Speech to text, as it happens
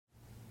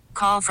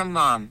Call from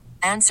mom.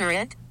 Answer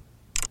it.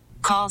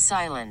 Call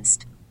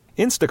silenced.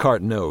 Instacart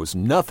knows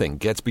nothing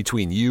gets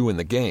between you and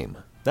the game.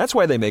 That's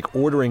why they make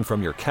ordering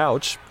from your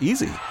couch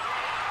easy.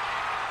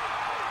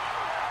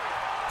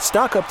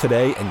 Stock up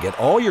today and get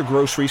all your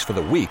groceries for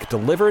the week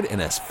delivered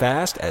in as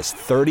fast as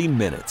 30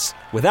 minutes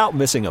without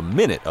missing a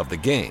minute of the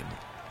game.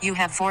 You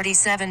have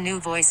 47 new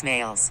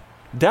voicemails.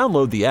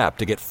 Download the app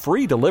to get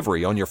free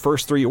delivery on your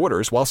first 3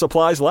 orders while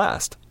supplies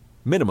last.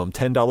 Minimum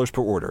 $10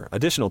 per order.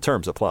 Additional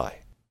terms apply.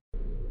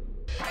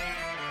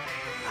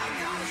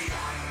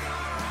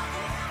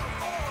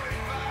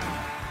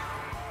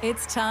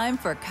 It's time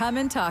for Come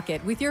and Talk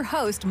It with your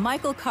host,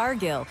 Michael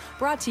Cargill,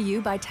 brought to you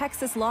by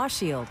Texas Law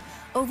Shield.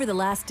 Over the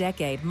last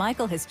decade,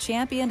 Michael has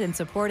championed and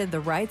supported the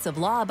rights of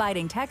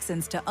law-abiding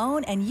Texans to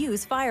own and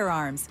use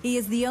firearms. He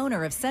is the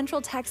owner of Central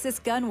Texas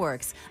Gun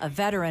Works, a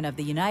veteran of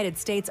the United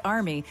States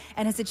Army,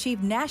 and has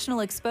achieved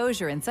national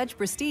exposure in such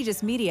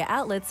prestigious media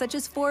outlets such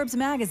as Forbes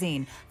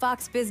Magazine,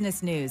 Fox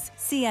Business News,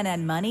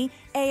 CNN Money,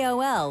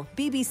 AOL,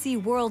 BBC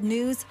World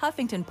News,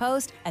 Huffington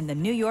Post, and the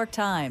New York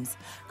Times.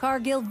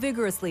 Cargill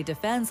vigorously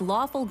defends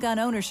lawful gun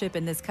ownership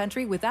in this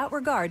country without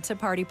regard to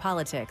party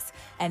politics.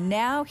 And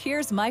now,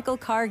 here's Michael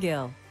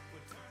Cargill.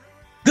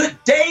 Good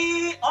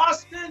day,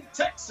 Austin,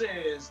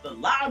 Texas, the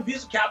live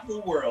music capital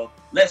of the world.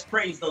 Let's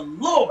praise the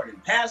Lord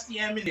and pass the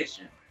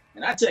ammunition.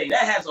 And I tell you,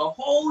 that has a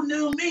whole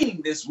new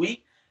meaning this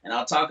week, and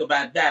I'll talk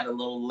about that a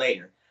little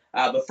later.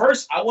 But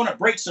first, I want to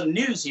break some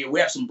news here.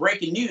 We have some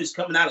breaking news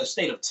coming out of the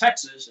state of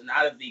Texas and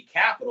out of the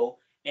Capitol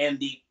and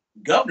the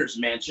governor's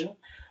mansion,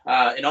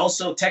 and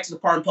also Texas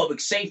Department of Public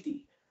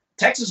Safety.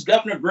 Texas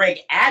Governor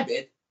Greg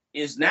Abbott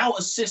is now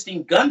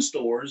assisting gun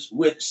stores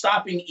with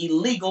stopping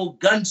illegal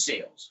gun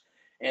sales.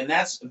 And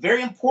that's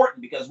very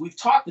important because we've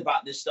talked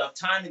about this stuff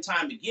time and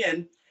time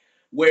again,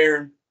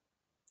 where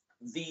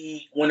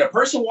when a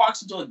person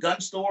walks into a gun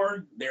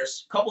store,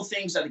 there's a couple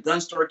things that a gun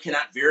store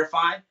cannot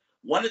verify.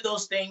 One of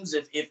those things,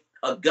 if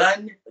a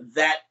gun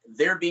that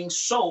they're being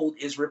sold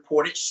is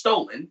reported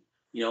stolen,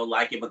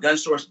 like if a gun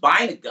store is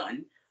buying a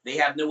gun, they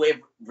have no way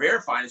of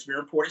verifying it's been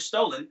reported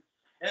stolen.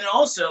 And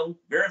also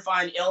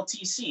verifying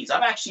LTCs.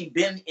 I've actually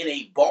been in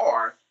a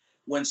bar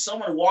when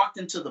someone walked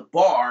into the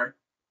bar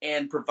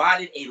and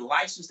provided a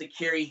license to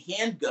carry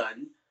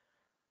handgun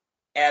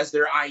as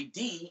their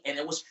ID, and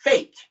it was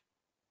fake.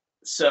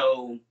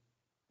 So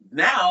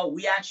now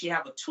we actually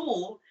have a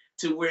tool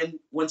to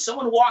when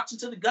someone walks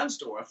into the gun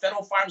store, a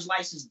federal firearms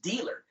license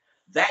dealer,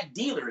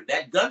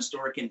 that gun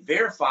store can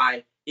verify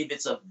if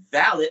it's a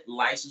valid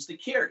license to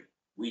carry.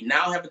 We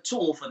now have a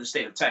tool for the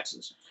state of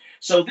Texas.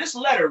 So this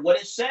letter, what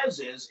it says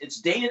is,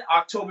 it's dated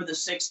October the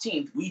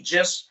 16th.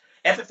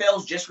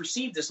 FFL's just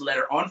received this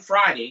letter on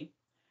Friday.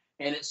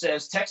 And it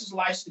says, Texas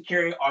license to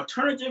carry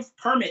alternative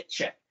permit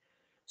check.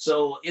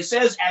 So it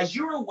says, as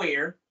you're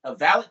aware, a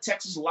valid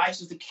Texas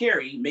license to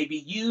carry may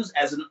be used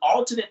as an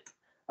alternate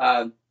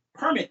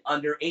permit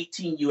under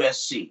 18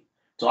 USC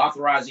to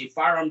authorize a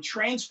firearm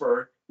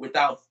transfer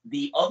without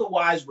the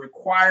otherwise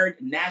required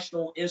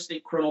National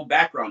Instant Criminal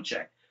Background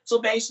Check. So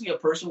basically, a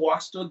person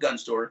walks to a gun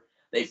store,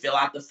 they fill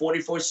out the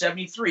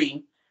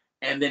 4473,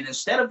 and then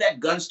instead of that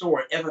gun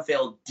store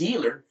FFL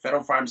dealer,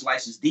 Federal Firearms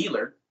License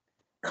dealer,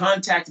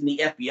 contacting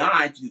the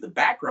FBI to do the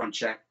background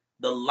check,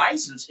 the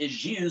license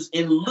is used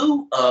in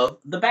lieu of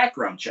the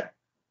background check.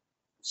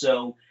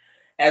 So,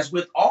 as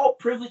with all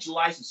privileged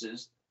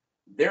licenses,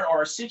 there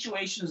are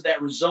situations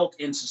that result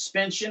in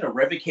suspension or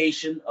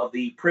revocation of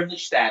the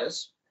privileged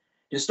status.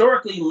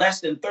 Historically,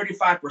 less than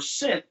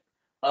 35%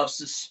 of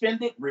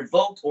suspended,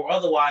 revoked, or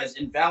otherwise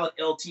invalid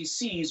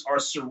LTCs are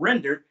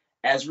surrendered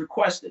as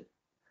requested.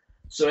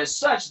 So as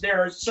such, there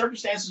are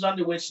circumstances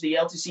under which the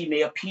LTC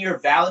may appear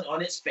valid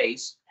on its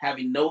face,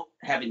 having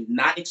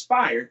not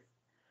expired,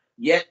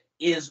 yet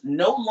is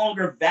no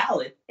longer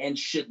valid and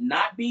should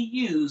not be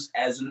used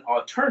as an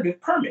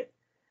alternative permit.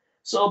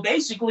 So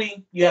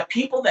basically, you have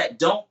people that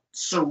don't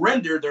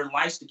surrender their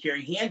license to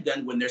carry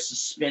handgun when they're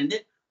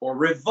suspended or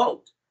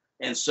revoked.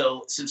 And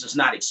so since it's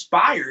not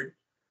expired,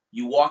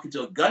 you walk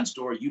into a gun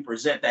store, you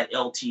present that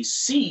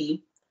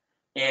LTC,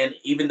 and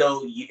even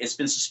though it's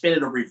been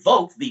suspended or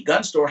revoked, the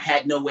gun store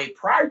had no way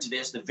prior to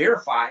this to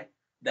verify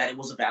that it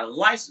was a valid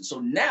license. So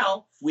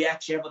now we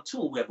actually have a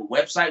tool. We have a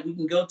website we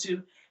can go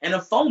to and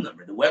a phone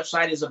number. The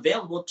website is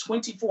available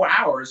 24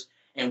 hours,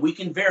 and we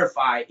can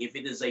verify if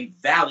it is a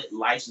valid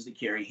license to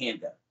carry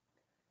handgun.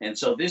 And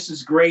so this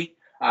is great.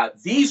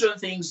 These are the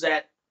things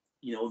that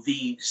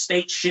the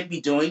state should be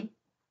doing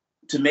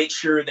to make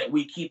sure that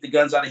we keep the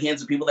guns out of the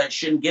hands of people that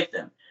shouldn't get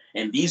them.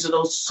 And these are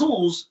those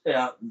tools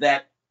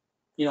that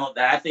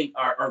I think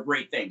are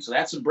great things. So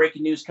that's some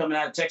breaking news coming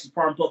out of Texas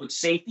Department of Public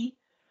Safety.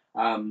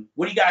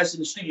 What do you guys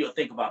in the studio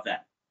think about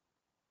that?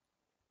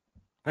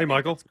 Hey,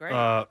 Michael. That's great.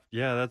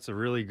 Yeah, that's a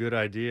really good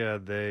idea.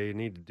 They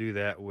need to do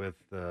that with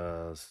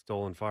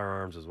stolen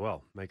firearms as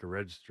well. Make a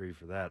registry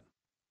for that.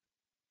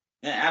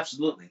 Yeah,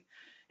 absolutely.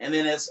 And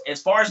then as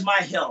far as my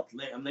health,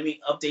 let me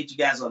update you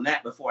guys on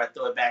that before I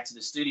throw it back to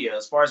the studio.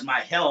 As far as my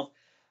health,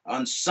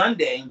 on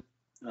Sunday,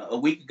 a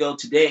week ago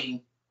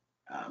today,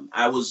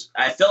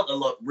 I felt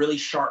a really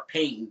sharp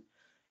pain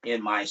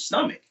in my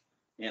stomach,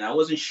 and I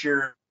wasn't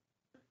sure,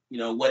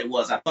 what it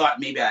was. I thought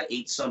maybe I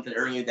ate something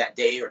earlier that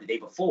day or the day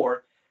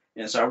before,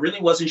 and so I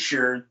really wasn't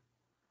sure.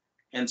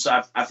 And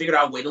so I figured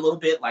I'd wait a little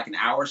bit, like an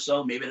hour or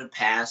so, maybe it'll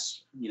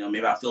pass,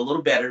 maybe I'll feel a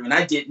little better, and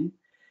I didn't.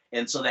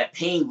 And so that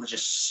pain was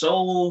just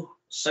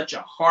such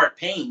a hard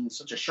pain,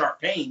 such a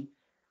sharp pain.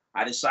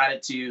 I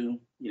decided to,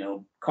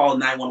 call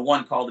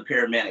 911, call the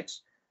paramedics.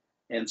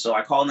 And so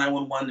I called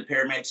 911, the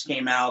paramedics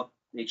came out,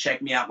 they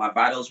checked me out. My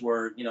vitals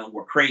were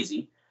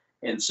crazy.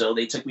 And so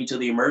they took me to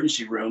the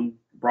emergency room,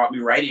 brought me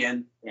right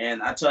in.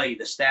 And I tell you,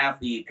 the staff,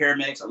 the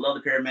paramedics, I love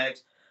the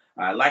paramedics.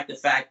 I like the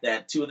fact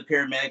that 2 of the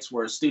paramedics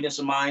were students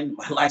of mine,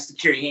 my life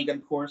security handgun,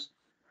 of course.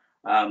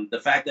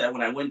 The fact that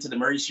when I went to the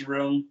emergency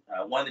room,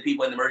 one of the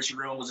people in the emergency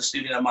room was a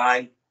student of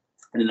mine.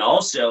 And then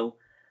also,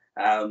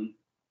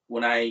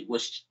 when I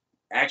was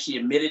actually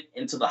admitted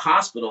into the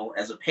hospital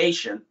as a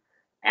patient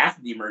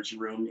after the emergency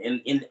room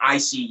in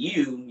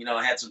ICU,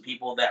 I had some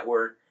people that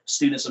were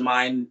students of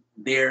mine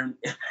there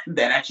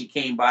that actually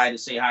came by to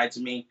say hi to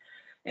me.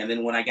 And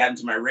then when I got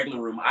into my regular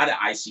room out of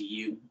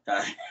ICU,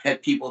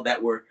 had people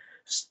that were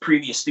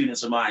previous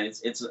students of mine.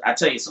 I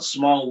tell you, it's a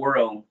small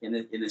world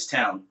in this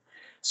town.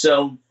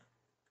 So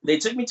they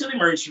took me to the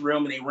emergency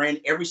room and they ran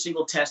every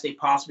single test they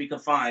possibly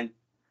could find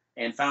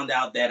and found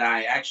out that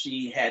I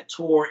actually had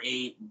tore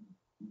a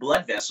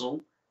blood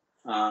vessel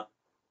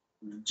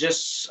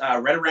just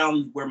right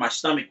around where my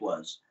stomach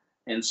was.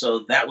 And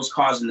so that was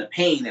causing the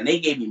pain. And they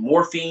gave me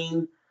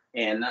morphine.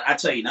 And I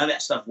tell you, none of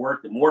that stuff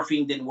worked. The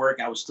morphine didn't work.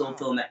 I was still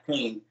feeling that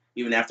pain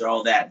even after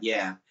all that.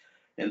 Yeah.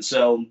 And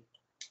so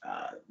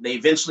they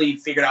eventually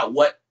figured out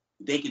what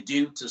they could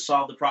do to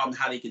solve the problem,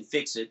 how they can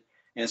fix it.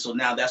 And so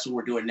now that's what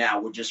we're doing now.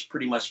 We're just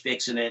pretty much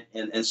fixing it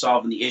and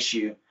solving the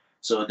issue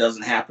so it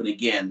doesn't happen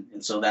again.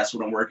 And so that's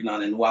what I'm working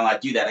on. And while I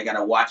do that, I got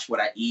to watch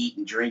what I eat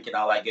and drink and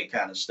all that good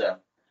kind of stuff.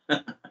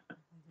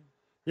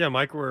 Yeah,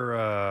 Mike,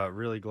 we're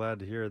really glad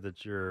to hear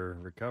that you're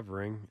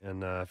recovering.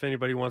 And if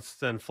anybody wants to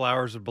send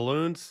flowers or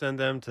balloons, send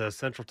them to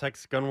Central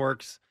Texas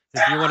Gunworks.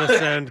 If you want to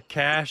send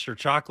cash or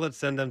chocolate,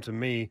 send them to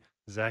me,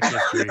 Zach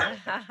History.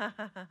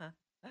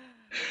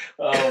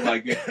 Oh, my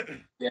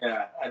God.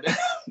 Yeah.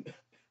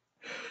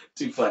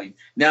 Too funny.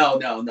 No,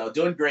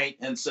 doing great.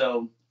 And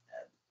so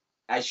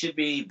I should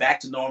be back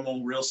to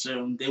normal real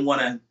soon. Didn't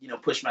want to,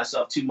 push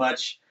myself too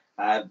much.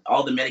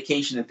 All the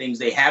medication and things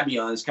they have me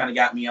on has kind of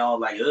got me all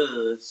like,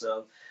 ugh.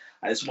 So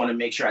I just want to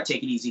make sure I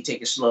take it easy,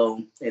 take it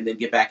slow, and then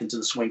get back into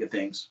the swing of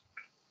things.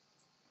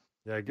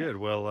 Yeah, good.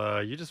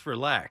 Well, you just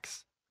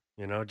relax,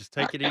 just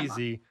take it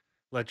easy,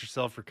 let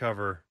yourself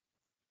recover.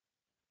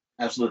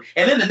 Absolutely.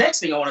 And then the next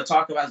thing I want to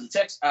talk about is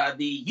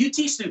the UT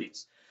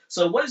students.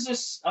 So what is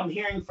this I'm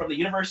hearing from the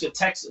University of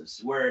Texas,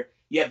 where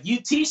you have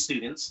UT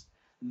students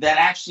that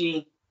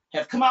actually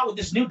have come out with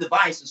this new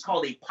device? It's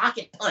called a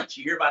pocket punch.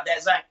 You hear about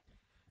that, Zach?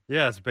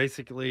 Yeah, it's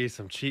basically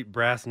some cheap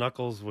brass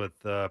knuckles with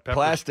pepper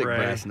plastic spray.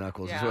 brass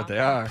knuckles is what they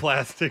are.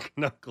 Plastic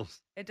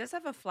knuckles. It does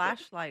have a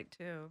flashlight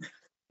too.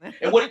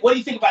 And what do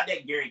you think about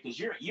that, Gary? Because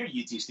you're a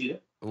UT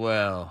student.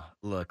 Well,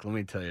 look, let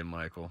me tell you,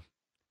 Michael.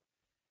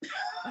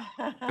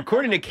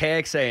 According to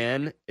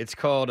KXAN, it's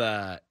called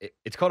a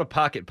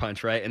pocket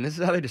punch, right? And this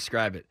is how they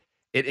describe it.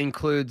 It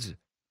includes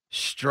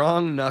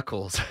strong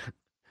knuckles,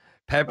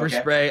 pepper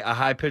spray, a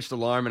high-pitched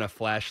alarm, and a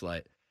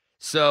flashlight.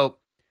 So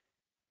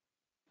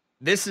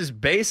this is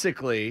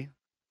basically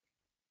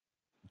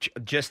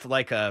just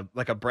like a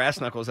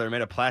brass knuckles that are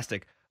made of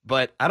plastic.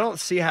 But I don't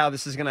see how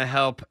this is going to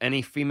help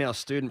any female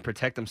student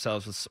protect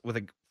themselves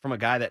from a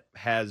guy that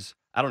has,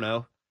 I don't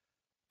know,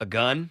 a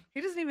gun.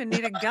 He doesn't even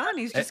need a gun.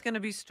 He's just going to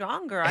be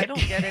stronger. I don't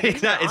get it.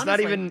 It's not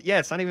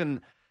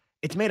even.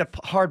 It's made of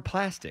hard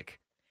plastic.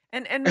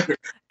 And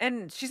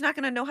she's not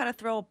going to know how to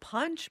throw a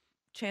punch.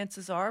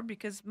 Chances are,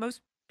 because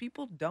most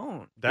people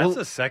don't. That's a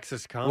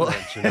sexist comment,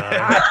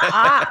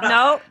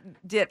 No,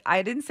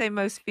 I didn't say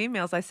most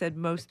females. I said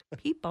most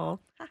people.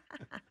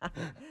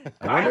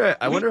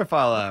 I wonder if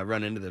I'll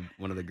run into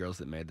one of the girls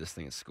that made this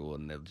thing at school,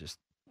 and they'll just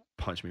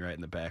punch me right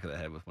in the back of the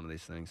head with one of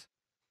these things.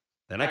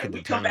 Then I can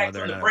determine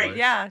whether or not it works.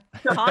 Yeah,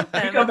 taunt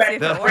them and see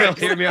if it works. They'll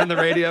hear me on the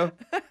radio.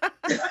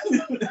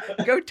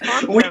 Go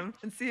taunt them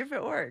and see if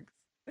it works.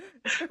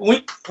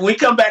 When we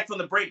come back from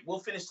the break, we'll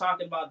finish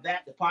talking about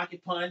that, the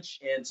pocket punch,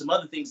 and some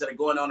other things that are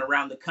going on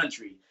around the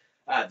country.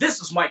 This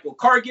is Michael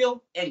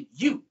Cargill, and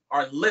you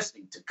are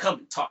listening to Come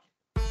and Talk.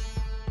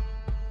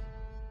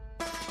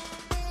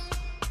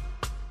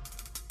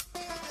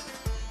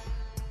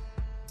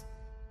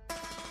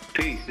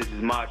 Peace, this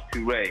is Maj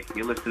Toure.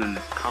 You're listening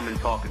to Come and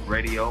Talk It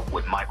Radio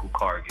with Michael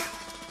Cargill.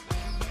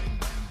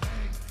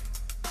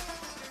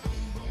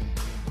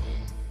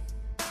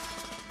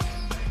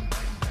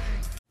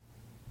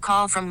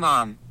 Call from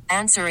mom.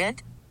 Answer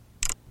it.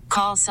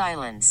 Call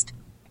silenced.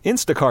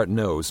 Instacart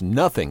knows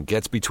nothing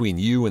gets between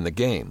you and the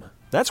game.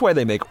 That's why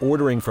they make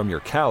ordering from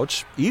your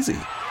couch easy.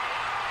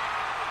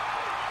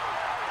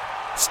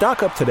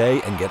 Stock up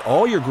today and get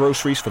all your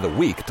groceries for the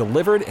week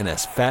delivered in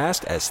as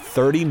fast as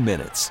 30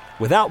 minutes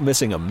without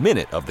missing a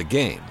minute of the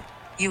game.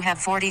 You have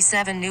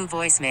 47 new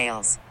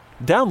voicemails.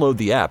 Download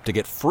the app to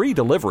get free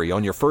delivery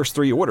on your first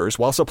 3 orders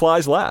while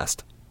supplies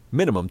last.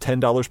 Minimum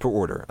 $10 per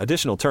order.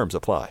 Additional terms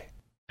apply.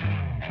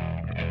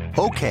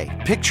 Okay,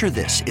 picture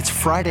this. It's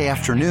Friday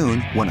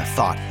afternoon when a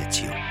thought hits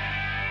you.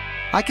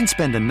 I can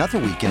spend another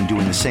weekend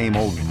doing the same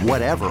old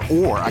whatever,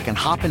 or I can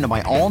hop into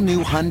my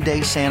all-new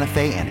Hyundai Santa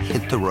Fe and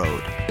hit the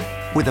road.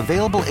 With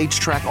available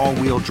H-Track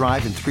all-wheel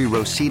drive and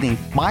 3-row seating,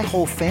 my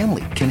whole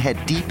family can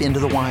head deep into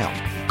the wild.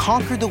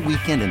 Conquer the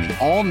weekend in the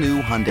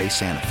all-new Hyundai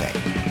Santa Fe.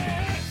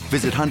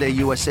 Visit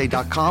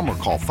HyundaiUSA.com or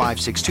call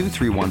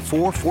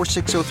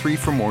 562-314-4603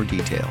 for more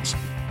details.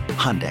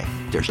 Hyundai,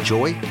 there's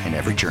joy in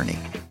every journey.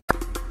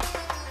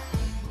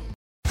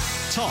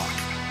 Talk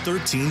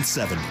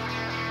 1370.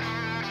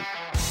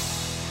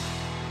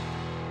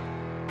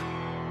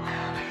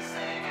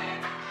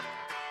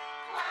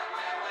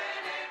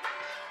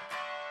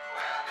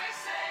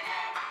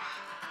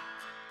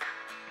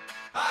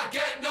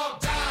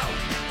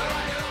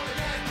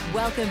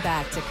 Welcome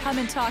back to Come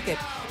and Talk It.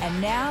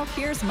 And now,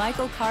 here's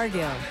Michael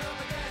Cargill.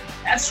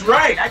 That's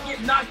right. I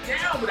get knocked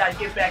down, but I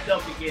get back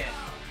up again.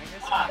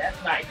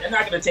 That's nice. They're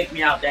not going to take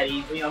me out that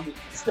easily.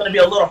 It's going to be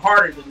a little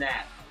harder than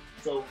that.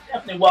 So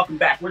definitely welcome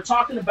back. We're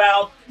talking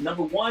about,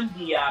 number one,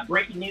 the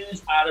breaking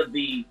news out of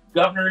the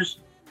governor's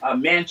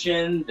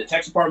mansion, the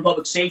Texas Department of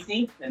Public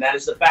Safety, and that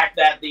is the fact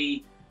that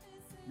the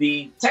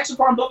Texas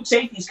Department of Public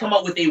Safety has come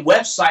up with a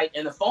website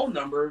and a phone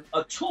number,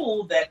 a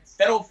tool that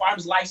federal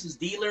firearms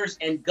licensed dealers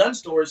and gun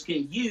stores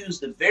can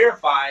use to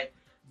verify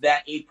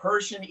that a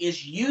person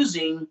is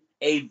using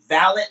a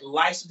valid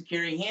license to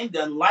carry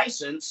handgun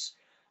license,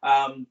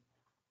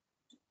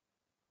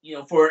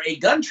 for a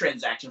gun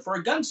transaction, for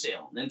a gun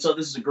sale. And so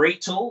this is a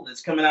great tool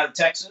that's coming out of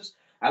Texas.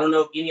 I don't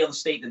know if any other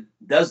state that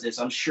does this.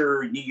 I'm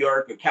sure New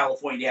York or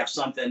California, they have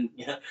something,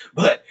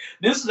 but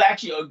this is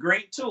actually a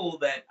great tool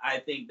that I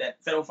think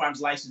that federal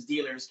firearms licensed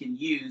dealers can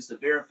use to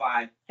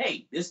verify,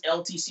 hey, this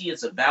LTC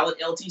is a valid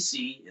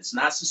LTC. It's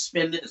not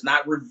suspended. It's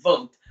not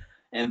revoked.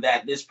 And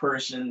that this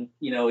person,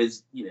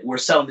 we're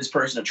selling this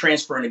person or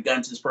transferring a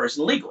gun to this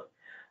person legally,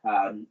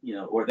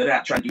 or they're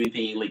not trying to do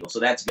anything illegal. So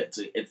that's good.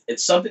 So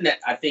it's something that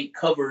I think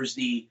covers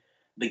the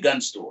gun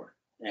store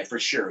for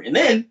sure. And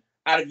then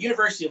out of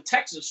University of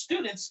Texas,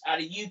 students out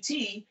of UT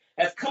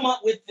have come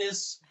up with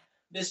this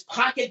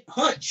pocket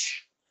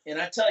punch. And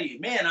I tell you,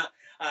 man,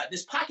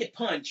 this pocket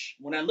punch,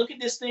 when I look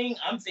at this thing,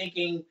 I'm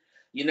thinking,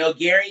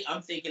 Gary,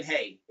 I'm thinking,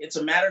 hey, it's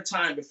a matter of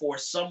time before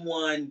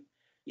someone,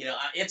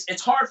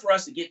 it's hard for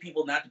us to get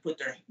people not to put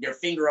their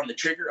finger on the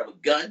trigger of a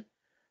gun,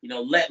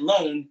 let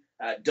alone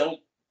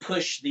don't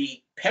push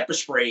the pepper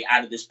spray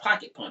out of this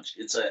pocket punch.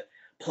 It's a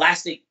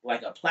plastic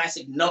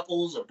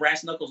knuckles or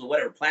brass knuckles or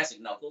whatever, plastic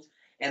knuckles.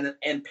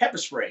 And pepper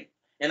spray.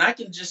 And I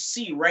can just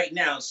see right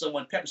now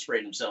someone pepper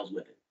spraying themselves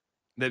with it.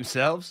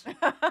 Themselves?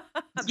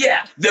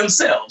 Yeah,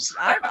 themselves.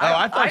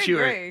 I thought you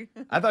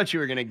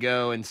were going to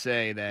go and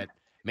say that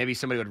maybe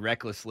somebody would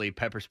recklessly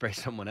pepper spray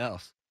someone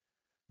else.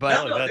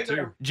 But that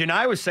too.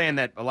 Janai was saying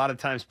that a lot of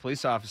times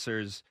police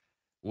officers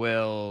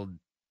will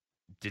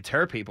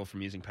deter people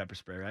from using pepper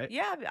spray, right?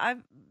 Yeah,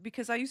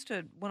 because I used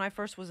to, when I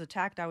first was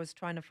attacked, I was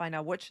trying to find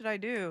out what should I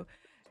do.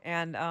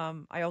 And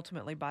I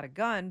ultimately bought a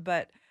gun,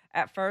 but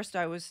at first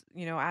I was,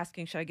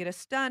 asking, should I get a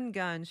stun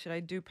gun? Should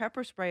I do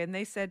pepper spray? And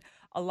they said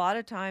a lot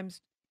of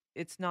times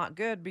it's not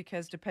good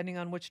because depending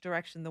on which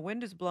direction the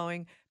wind is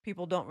blowing,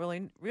 people don't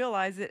really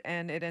realize it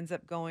and it ends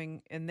up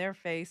going in their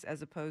face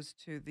as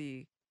opposed to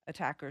the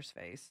attacker's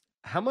face.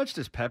 How much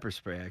does pepper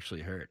spray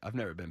actually hurt? I've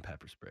never been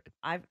pepper sprayed.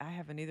 I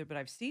haven't either, but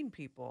I've seen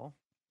people.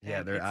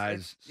 Yeah, their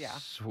eyes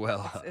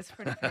swell up. It's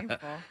pretty painful.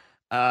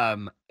 I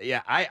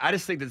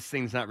just think that this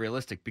thing's not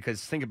realistic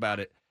because think about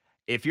it.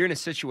 If you're in a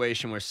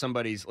situation where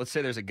let's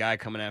say there's a guy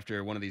coming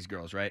after one of these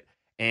girls, right?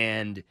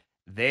 And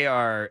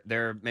they're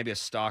maybe a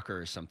stalker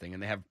or something,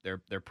 and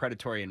they're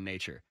predatory in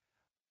nature.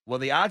 Well,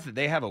 the odds that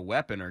they have a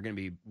weapon are going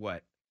to be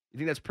what? You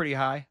think that's pretty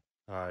high?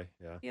 High,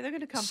 yeah. Yeah, they're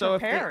going to come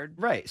prepared.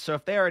 Right. So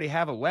if they already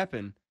have a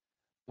weapon,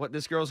 what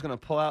this girl's going to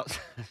pull out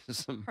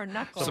her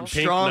knuckles, some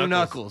strong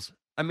knuckles.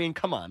 I mean,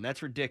 come on,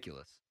 that's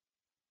ridiculous.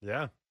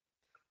 Yeah,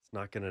 it's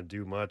not going to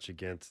do much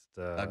against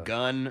a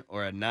gun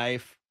or a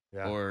knife.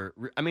 Yeah. Or,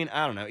 I mean,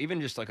 I don't know,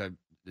 even just like a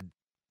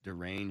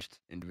deranged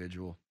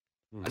individual.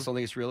 I still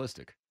think it's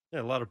realistic. Yeah,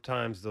 a lot of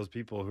times those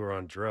people who are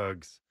on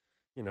drugs,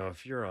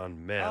 if you're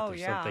on meth or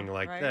something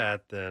like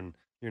that, then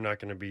you're not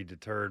going to be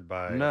deterred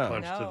by a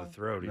punch to the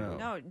throat.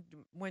 No,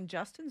 when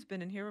Justin's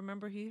been in here,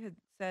 remember he had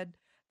said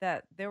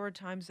that there were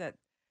times that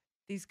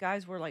these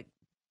guys were like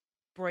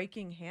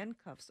breaking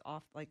handcuffs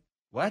off. Like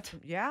what?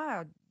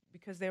 Yeah,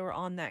 because they were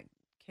on that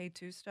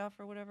K2 stuff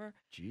or whatever.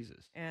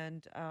 Jesus.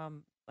 And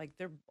like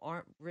their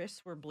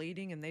wrists were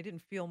bleeding and they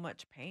didn't feel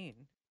much pain.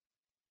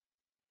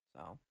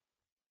 So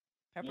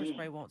pepper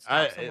spray won't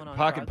stop someone on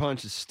pocket drugs.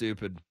 punch is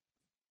stupid.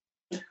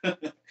 All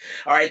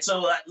right,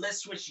 so let's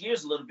switch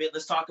gears a little bit.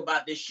 Let's talk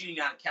about this shooting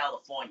out of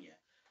California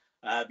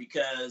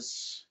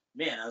because,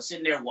 man, I was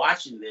sitting there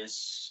watching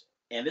this,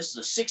 and this is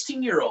a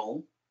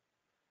 16-year-old.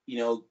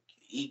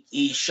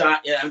 He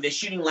shot. I mean, the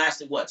shooting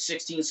lasted,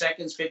 16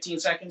 seconds, 15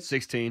 seconds?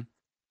 16.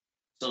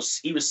 So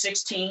he was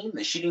 16.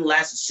 The shooting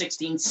lasted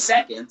 16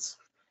 seconds,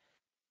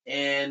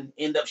 and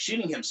ended up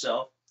shooting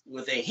himself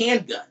with a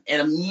handgun.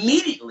 And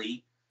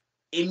immediately,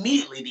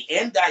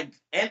 the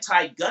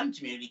anti-gun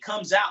community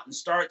comes out and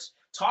starts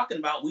talking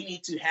about we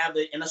need to have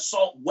an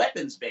assault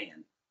weapons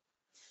ban.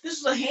 This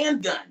is a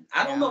handgun.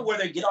 I don't know where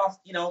they get off,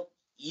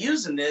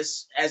 using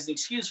this as an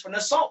excuse for an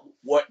assault,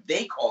 what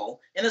they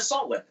call an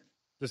assault weapon.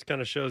 This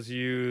kind of shows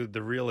you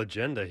the real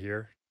agenda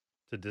here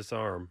to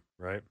disarm,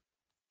 right?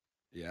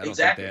 Yeah, I don't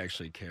think they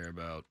actually care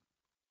about.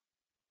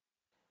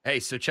 Hey,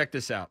 so check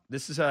this out.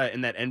 This is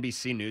in that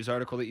NBC News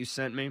article that you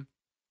sent me.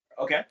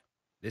 Okay.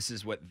 This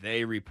is what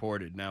they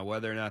reported. Now,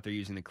 whether or not they're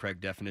using the correct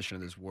definition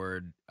of this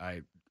word,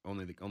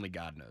 only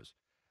God knows.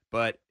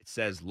 But it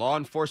says law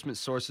enforcement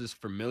sources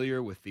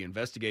familiar with the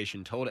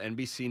investigation told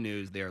NBC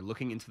News they are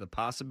looking into the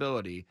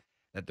possibility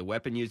that the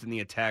weapon used in the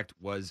attack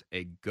was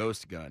a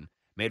ghost gun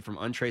made from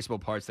untraceable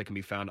parts that can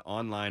be found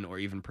online or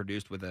even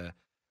produced okay,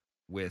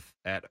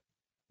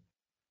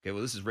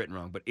 well, this is written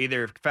wrong, but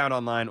either found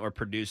online or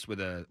produced with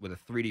a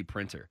 3D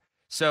printer.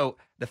 So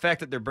the fact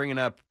that they're bringing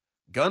up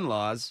gun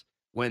laws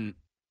when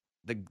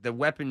the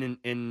weapon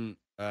in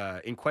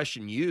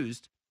question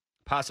used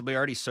possibly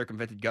already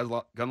circumvented gun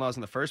laws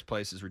in the first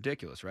place is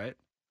ridiculous, right?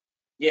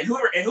 Yeah,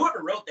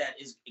 whoever wrote that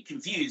is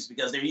confused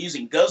because they're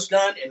using ghost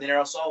gun and they're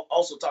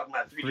also talking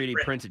about 3D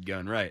printed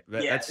gun, right?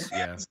 That's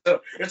yeah.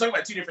 So they're talking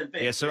about two different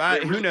things. Yeah, so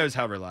who knows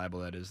how reliable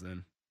that is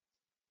then?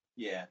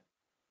 Yeah,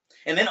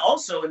 and then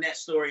also in that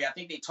story, I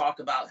think they talk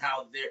about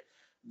how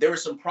there were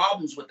some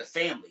problems with the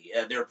family.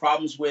 There were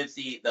problems with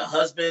the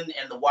husband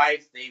and the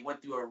wife. They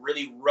went through a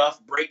really rough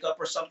breakup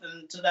or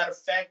something to that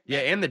effect. Yeah,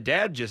 and the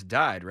dad just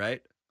died,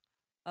 right?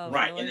 Oh,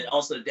 right, really? and then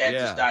also the dad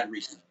just died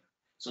recently.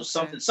 So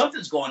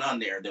something's going on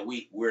there that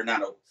we're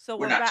not. So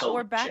we're not told.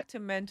 We're back to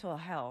mental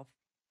health.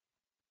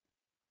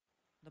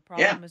 The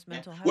problem is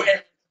mental health,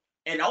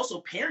 and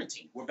also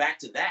parenting. We're back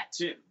to that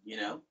too.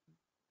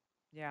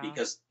 Yeah.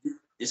 Because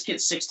this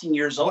kid's 16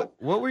 years old.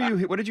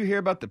 What did you hear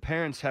about the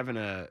parents having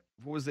what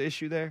was the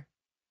issue there?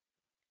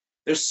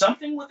 There's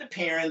something with the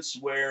parents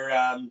where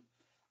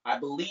I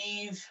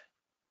believe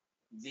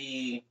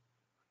the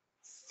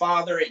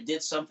father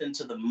did something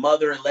to the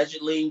mother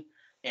allegedly,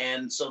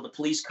 and so the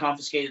police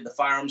confiscated the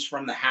firearms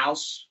from the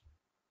house.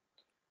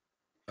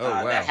 Oh,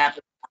 wow. That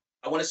happened.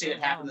 I want to say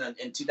that happened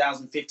in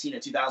 2015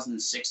 and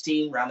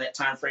 2016, around that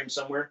time frame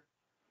somewhere.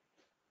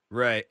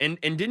 Right, and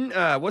didn't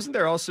wasn't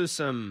there also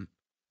some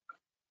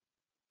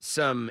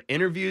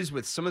interviews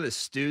with some of the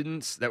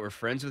students that were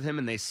friends with him,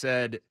 and they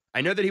said,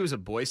 I know that he was a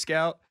Boy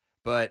Scout,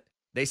 but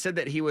they said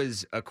that he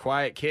was a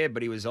quiet kid,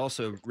 but he was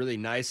also really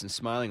nice and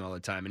smiling all the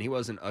time, and he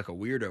wasn't like a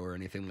weirdo or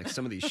anything like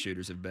some of these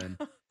shooters have been.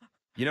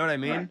 You know what I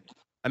mean? Right.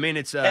 I mean,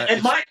 it's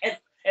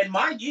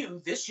mind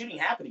you, this shooting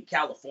happened in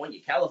California.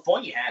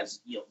 California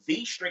has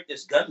the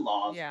strictest gun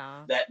laws.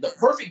 Yeah. That the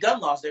perfect gun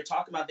laws they're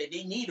talking about that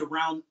they need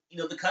around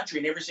the country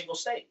in every single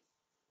state.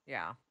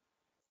 Yeah.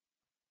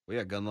 Well,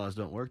 yeah, gun laws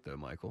don't work though,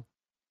 Michael.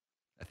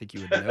 I think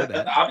you would know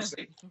that.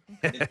 Obviously,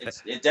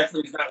 it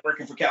definitely is not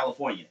working for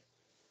California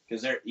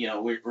because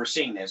we're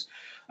seeing this,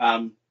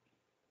 and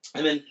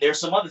then there's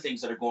some other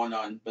things that are going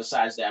on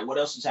besides that. What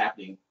else is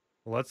happening?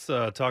 Let's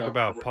talk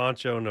about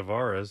Pancho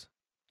Narvaez.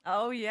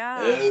 Oh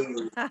yeah.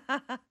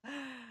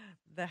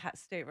 The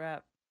state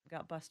rep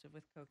got busted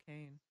with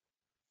cocaine.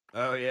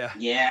 Oh yeah.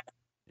 Yeah,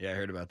 I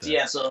heard about that.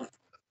 Yeah, so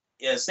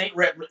State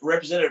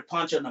Representative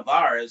Pancho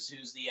Narvaez,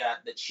 who's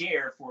the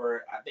chair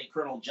for I think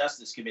Criminal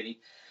Justice Committee,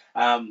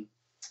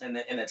 in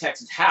the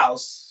Texas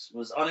House,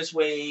 was on his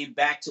way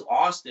back to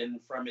Austin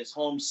from his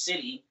home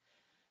city,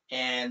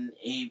 and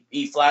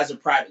he flies a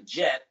private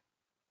jet,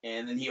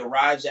 and then he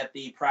arrives at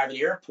the private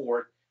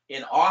airport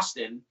in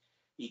Austin.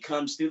 He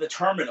comes through the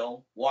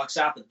terminal, walks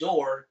out the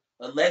door,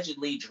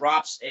 allegedly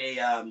drops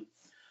an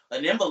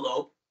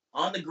envelope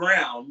on the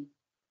ground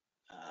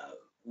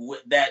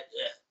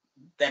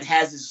that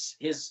has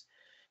his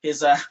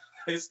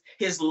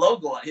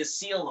logo on, his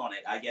seal on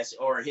it, I guess,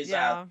 or his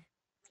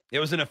It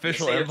was an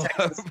official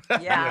envelope.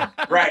 Yeah.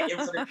 Right. It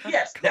was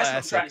yes, that's what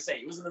I'm trying to say.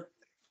 It was an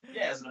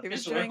official He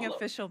was doing envelope.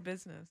 official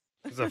business.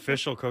 It was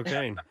official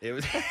cocaine. It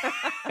was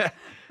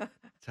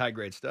it's high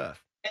grade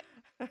stuff.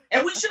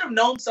 And we should have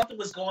known something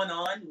was going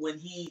on when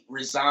he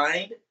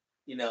resigned,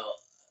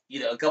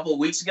 a couple of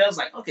weeks ago. It's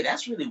like, okay,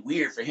 that's really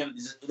weird for him.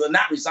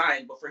 Not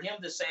resign, but for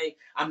him to say,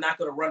 I'm not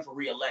going to run for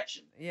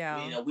re-election.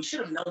 Yeah. We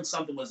should have known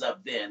something was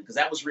up then because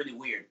that was really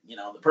weird.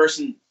 The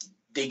person,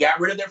 they got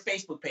rid of their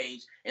Facebook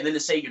page and then to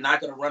say you're not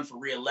going to run for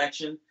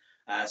re-election.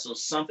 So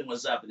something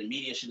was up and the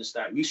media should have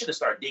started. We should have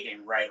started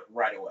digging right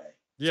away.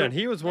 Yeah, and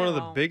he was one of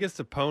the biggest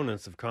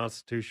opponents of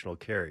constitutional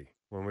carry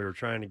when we were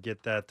trying to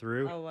get that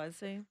through. Oh,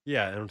 was he?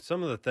 Yeah, and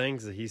some of the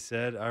things that he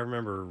said, I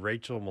remember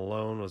Rachel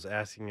Malone was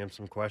asking him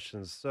some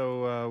questions.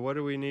 So what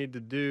do we need to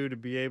do to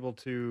be able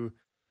to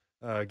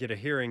get a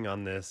hearing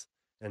on this?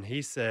 And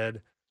he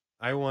said,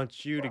 I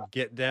want you to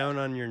get down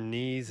on your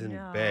knees and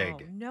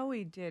beg. No,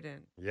 he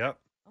didn't. Yep.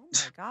 Oh,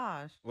 my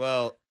gosh.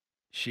 Well,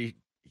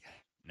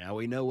 Now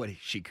we know what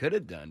she could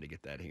have done to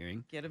get that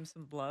hearing. Get him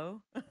some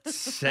blow.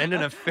 Send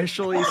an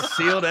officially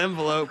sealed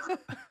envelope.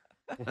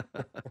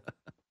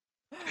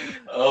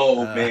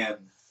 Oh, man.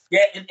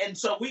 Yeah, and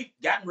so we've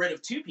gotten rid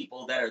of two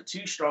people that are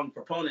two strong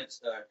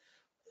proponents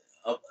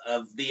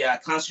of the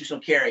constitutional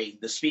carry.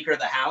 The Speaker of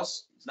the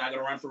House is not going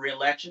to run for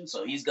re-election,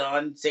 so he's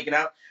gone, taken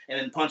out, and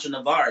then Pancho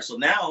Navarro. So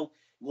now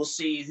we'll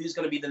see who's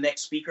going to be the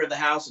next Speaker of the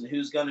House and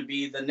who's going to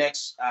be the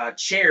next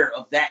chair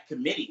of that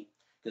committee,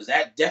 because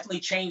that definitely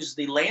changes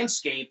the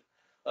landscape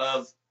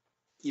of,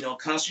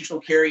 constitutional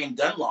carry and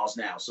gun laws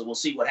now. So we'll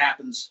see what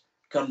happens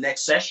come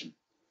next session.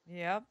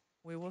 Yep,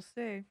 we will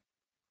see.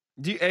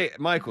 Hey,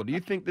 Michael, do you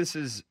think this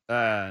is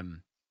a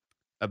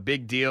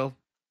big deal?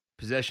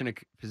 Possession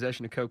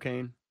of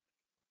cocaine?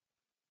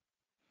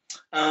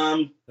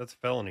 That's a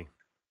felony.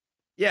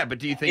 Yeah, but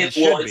do you think it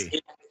should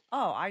be?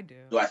 Oh, I do.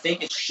 So I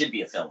think it should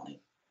be a felony.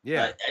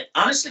 Yeah.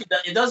 Honestly,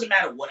 it doesn't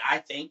matter what I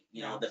think.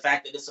 The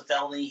fact that it's a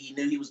felony, he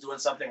knew he was doing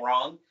something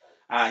wrong.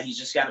 He's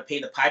just got to pay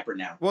the piper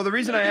now. Well, the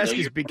reason I ask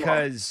is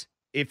because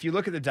if you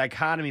look at the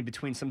dichotomy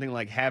between something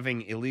like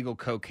having illegal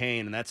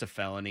cocaine, and that's a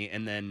felony,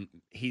 and then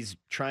he's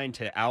trying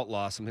to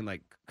outlaw something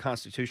like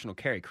constitutional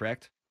carry,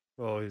 correct?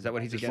 Well, is that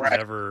what he's against? against?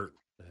 Never.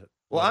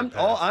 Well,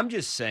 I'm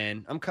just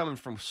saying, I'm coming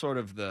from sort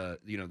of the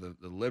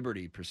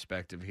liberty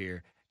perspective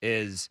here,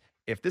 is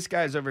if this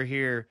guy's over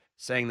here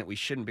saying that we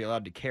shouldn't be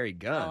allowed to carry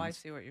guns. Oh, I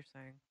see what you're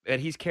saying.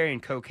 And he's carrying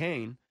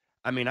cocaine.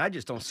 I mean, I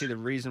just don't see the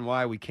reason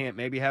why we can't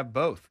maybe have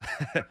both.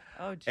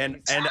 Oh, geez.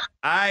 and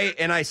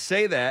I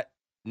say that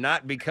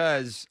not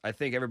because I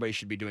think everybody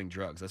should be doing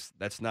drugs.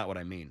 That's not what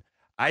I mean.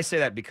 I say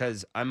that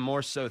because I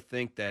more so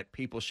think that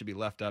people should be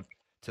left up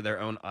to their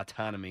own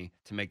autonomy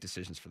to make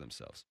decisions for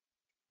themselves.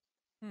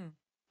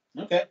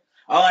 Okay.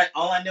 All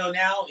I know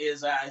now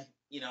is I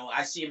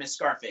see him as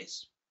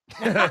Scarface.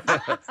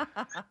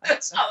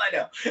 That's all I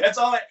know.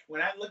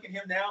 When I look at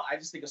him now, I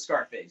just think of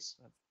Scarface.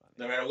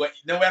 No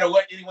matter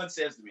what anyone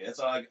says to me, that's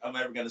all I'm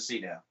ever going to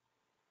see now.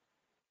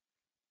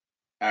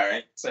 All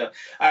right.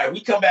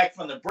 We come back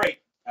from the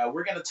break.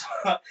 We're going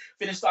to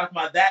finish talking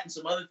about that and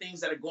some other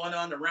things that are going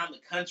on around the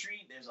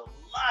country. There's a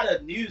lot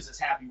of news that's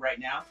happening right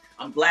now.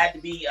 I'm glad to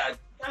be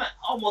kind of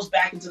almost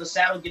back into the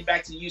saddle, get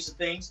back to the use of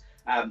things.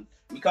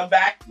 We come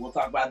back, we'll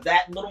talk about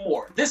that and a little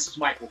more. This is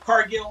Michael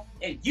Cargill,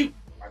 and you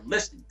are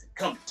listening to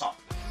Come Talk.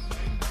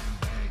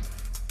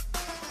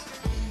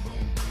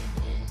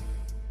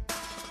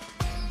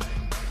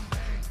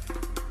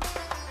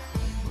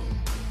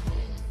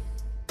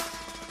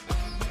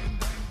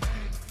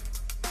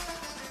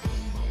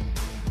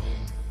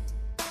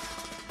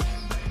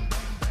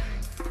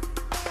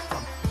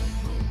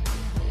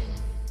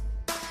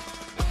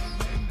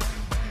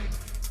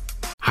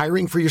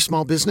 Hiring for your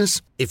small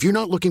business? If you're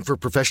not looking for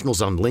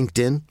professionals on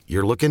LinkedIn,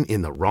 you're looking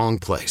in the wrong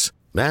place.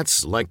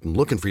 That's like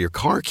looking for your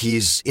car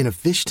keys in a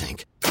fish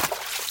tank.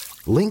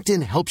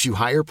 LinkedIn helps you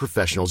hire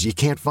professionals you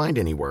can't find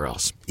anywhere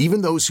else,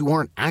 even those who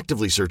aren't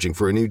actively searching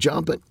for a new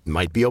job but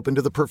might be open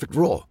to the perfect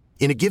role.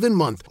 In a given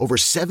month, over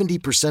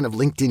 70% of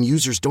LinkedIn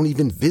users don't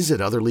even visit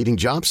other leading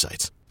job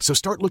sites. So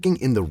start looking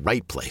in the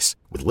right place.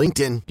 With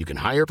LinkedIn, you can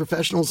hire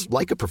professionals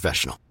like a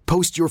professional.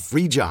 Post your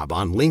free job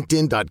on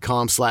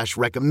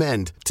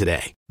linkedin.com/recommend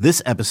today.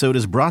 This episode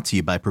is brought to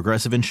you by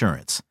Progressive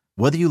Insurance.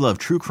 Whether you love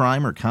true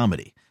crime or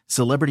comedy,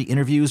 celebrity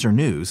interviews or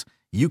news,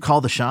 you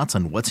call the shots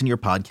on what's in your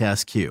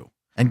podcast queue.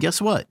 And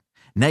guess what?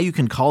 Now you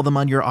can call them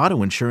on your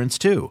auto insurance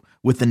too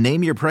with the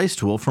Name Your Price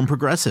tool from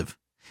Progressive.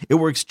 It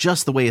works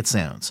just the way it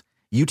sounds.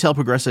 You tell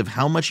Progressive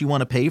how much you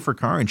want to pay for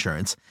car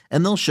insurance,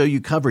 and they'll show you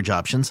coverage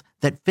options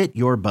that fit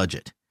your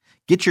budget.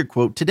 Get your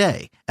quote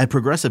today at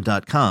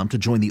Progressive.com to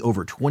join the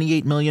over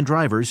 28 million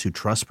drivers who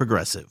trust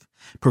Progressive.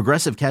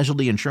 Progressive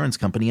Casualty Insurance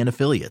Company and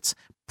Affiliates.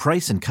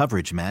 Price and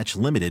coverage match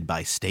limited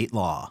by state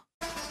law.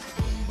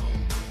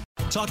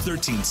 Talk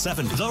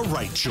 1370, the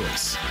right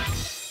choice.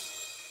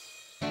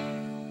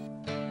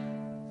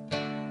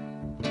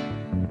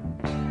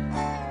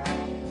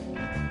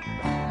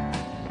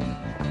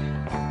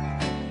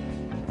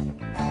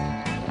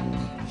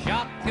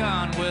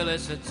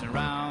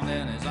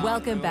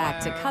 Welcome back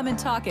to Come and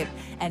Talk It.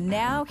 And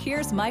now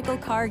here's Michael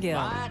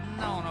Cargill.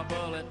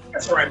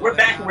 That's all right. We're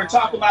back and we're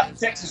talking about the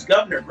Texas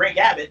governor, Greg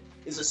Abbott,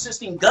 is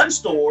assisting gun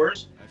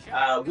stores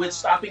with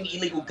stopping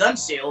illegal gun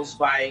sales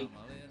by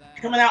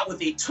coming out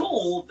with a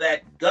tool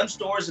that gun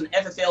stores and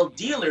FFL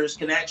dealers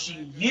can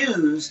actually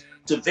use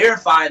to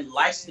verify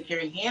license to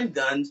carry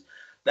handguns,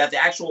 that the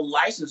actual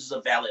license is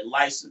a valid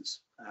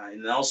license.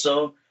 And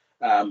also,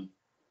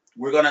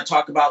 let's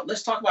talk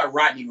about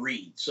Rodney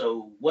Reed.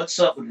 So what's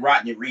up with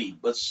Rodney Reed?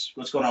 What's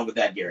going on with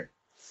that, Gary?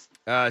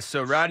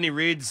 So Rodney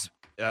Reed's,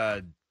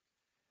 what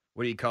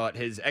do you call it?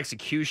 His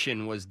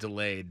execution was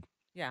delayed.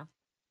 Yeah.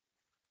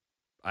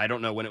 I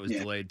don't know when it was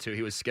delayed to.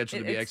 He was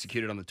scheduled to be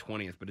executed on the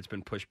 20th, but it's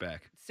been pushed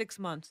back. 6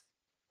 months.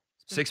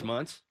 6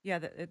 months? Yeah,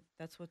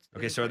 that's what's.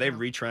 Okay, so are they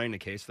retrying the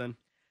case then?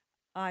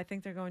 I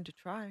think they're going to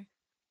try.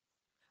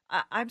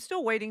 I'm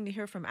still waiting to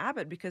hear from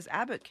Abbott because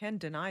Abbott can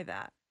deny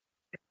that.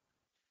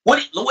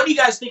 What do you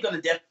guys think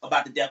on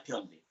about the death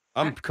penalty?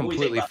 I'm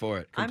completely for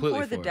it. Completely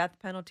I'm for the it. death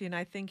penalty, and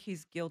I think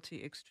he's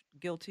guilty.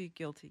 Guilty.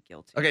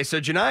 Okay,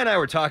 so Janai and I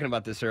were talking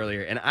about this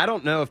earlier, and I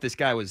don't know if this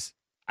guy was.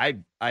 I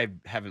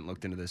haven't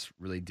looked into this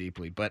really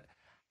deeply, but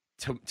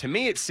to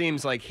me, it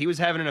seems like he was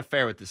having an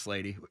affair with this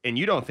lady, and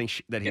you don't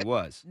think that he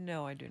was.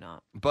 No, I do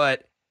not.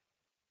 But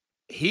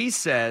he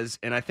says,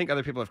 and I think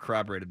other people have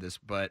corroborated this,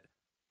 but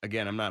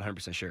again, I'm not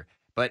 100% sure.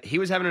 But he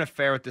was having an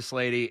affair with this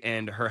lady,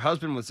 and her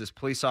husband was this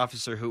police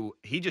officer who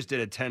he just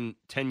did a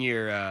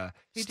 10-year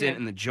stint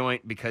in the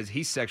joint because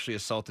he sexually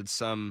assaulted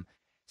some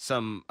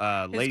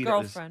lady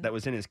that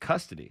was in his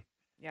custody.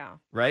 Yeah.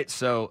 Right?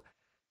 So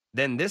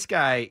then this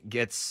guy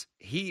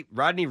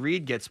Rodney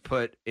Reed gets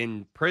put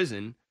in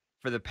prison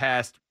for the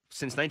past,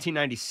 since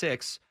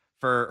 1996,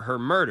 for her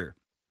murder.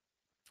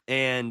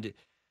 And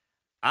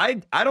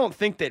I don't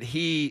think that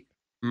he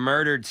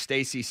murdered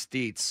Stacy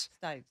Stites,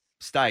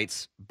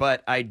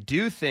 but I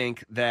do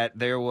think that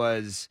there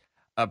was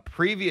a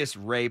previous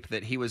rape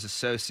that he was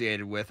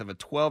associated with of a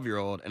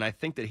 12-year-old, and I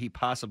think that he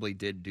possibly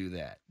did do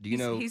that. Do you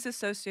know? He's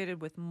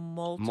associated with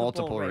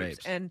multiple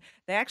rapes, and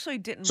they actually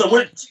didn't. So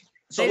what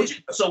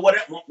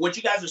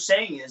you guys are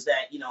saying is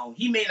that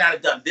he may not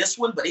have done this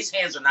one, but his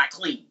hands are not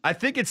clean. I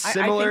think it's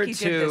similar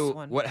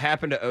to what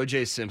happened to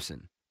O.J.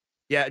 Simpson.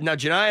 Yeah, now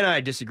Janai and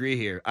I disagree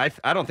here. I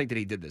don't think that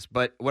he did this,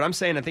 but what I'm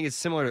saying, I think it's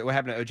similar to what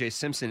happened to O.J.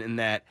 Simpson in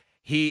that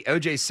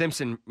O.J.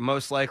 Simpson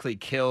most likely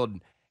killed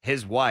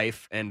his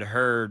wife and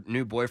her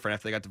new boyfriend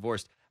after they got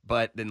divorced,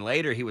 but then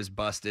later he was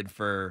busted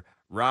for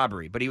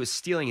robbery, but he was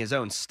stealing his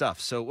own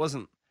stuff, so it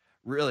wasn't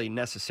really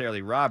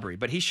necessarily robbery,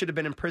 but he should have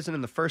been in prison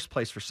in the first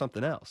place for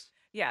something else.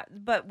 Yeah,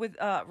 but with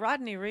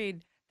Rodney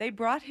Reed, they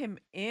brought him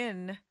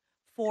in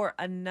for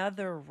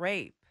another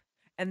rape,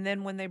 and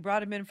then when they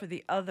brought him in for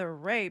the other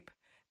rape,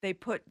 they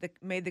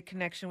made the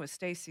connection with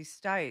Stacy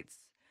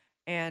Stites,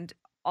 and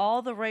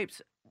all the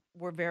rapes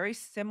were very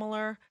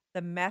similar.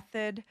 The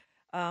method,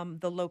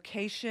 the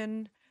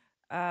location,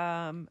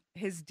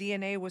 his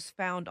DNA was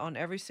found on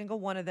every single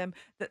one of them.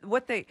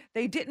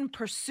 They didn't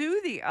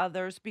pursue the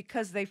others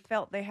because they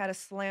felt they had a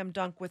slam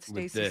dunk with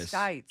Stacy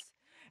Stites,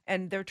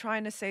 and they're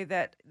trying to say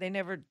that they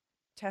never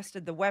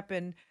tested the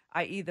weapon,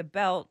 i.e., the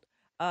belt,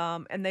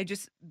 and they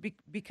just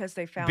because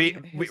they found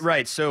his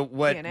right. So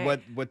what?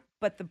 DNA. What?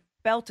 But the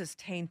belt is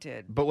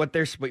tainted. But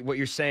what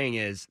you're saying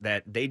is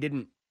that they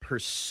didn't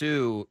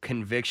pursue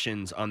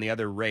convictions on the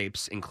other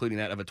rapes, including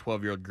that of a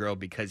 12-year-old girl,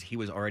 because he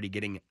was already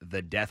getting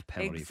the death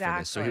penalty for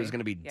this. So he was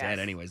going to be dead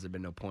anyways. There'd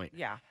been no point.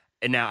 Yeah.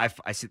 And now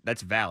I see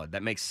that's valid.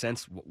 That makes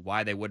sense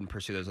why they wouldn't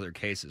pursue those other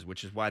cases,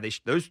 which is why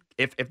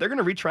if they're going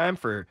to retry him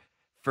for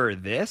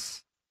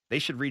this, they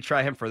should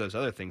retry him for those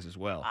other things as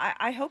well.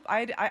 I hope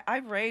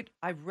I've read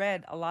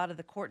a lot of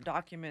the court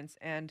documents,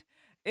 and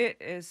it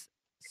is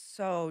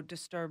so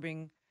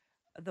disturbing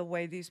the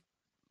way these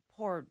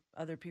poor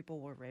other people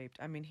were raped.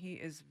 I mean, he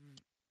is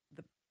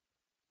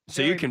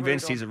So you're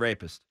convinced brutal. he's a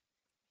rapist?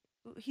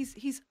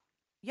 He's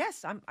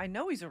yes, I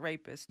know he's a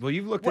rapist. Well,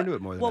 you've looked into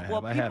it more than I have.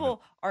 What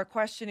people are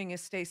questioning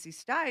is Stacy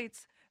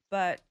Stites,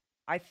 but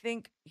I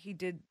think he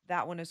did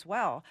that one as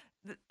well.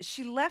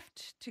 She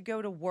left to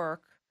go to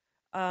work.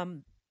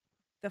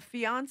 The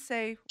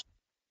fiance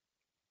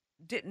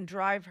didn't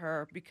drive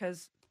her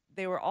because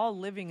they were all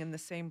living in the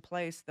same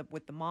place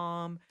with the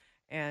mom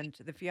and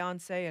the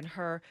fiance and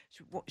her.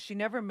 She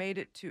never made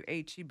it to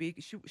HEB.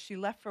 She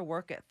left for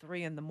work at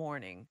 3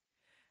 a.m,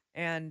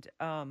 and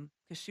because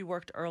she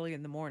worked early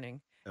in the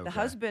morning. Okay. The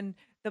husband,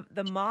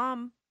 the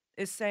mom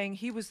is saying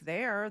he was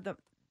there. They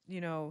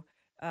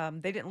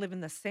didn't live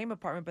in the same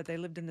apartment, but they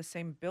lived in the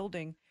same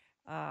building.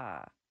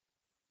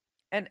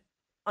 And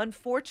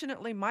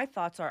unfortunately, my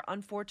thoughts are,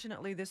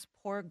 this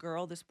poor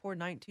girl, this poor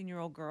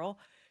 19-year-old girl,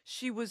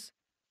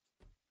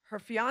 her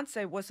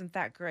fiance wasn't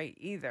that great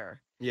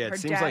either. Yeah, it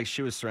seems like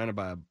she was surrounded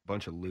by a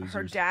bunch of losers.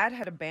 Her dad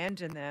had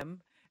abandoned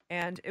them,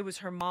 and it was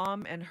her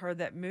mom and her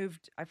that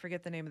moved, I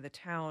forget the name of the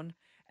town,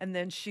 and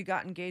then she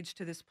got engaged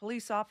to this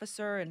police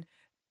officer and,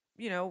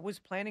 was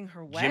planning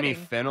her wedding.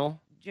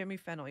 Jimmy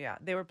Fennell, yeah.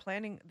 They were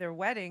planning their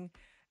wedding,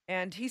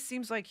 and he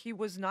seems like he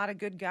was not a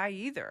good guy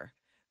either.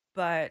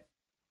 But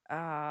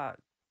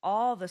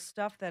all the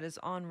stuff that is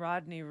on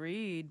Rodney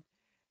Reed,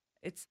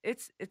 it's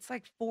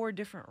like 4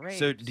 different rapes.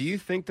 So do you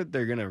think that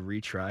they're going to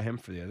retry him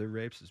for the other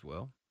rapes as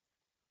well?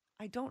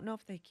 I don't know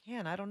if they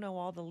can. I don't know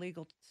all the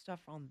legal stuff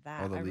on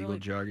that. All the legal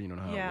jargon, you don't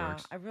know how it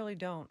works. I really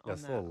don't on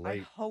That's that. A little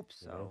late, I hope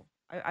so.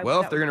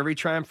 Well, if they're going to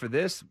retry him for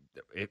this,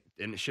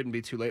 and it shouldn't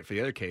be too late for the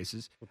other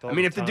cases. I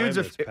mean, if the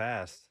dude's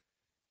passed,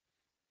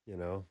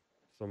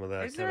 some of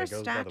that kind of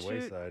goes by the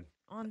wayside.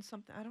 On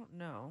something, I don't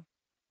know.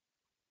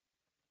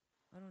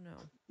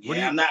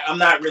 Yeah, I'm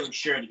not really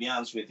sure, to be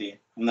honest with you.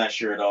 I'm not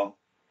sure at all.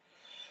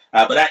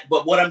 But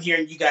what I'm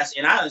hearing you guys,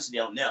 and I honestly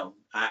don't know.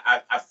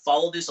 I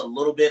followed this a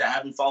little bit. I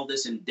haven't followed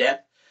this in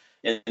depth,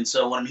 and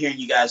so what I'm hearing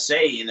you guys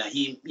say,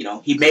 he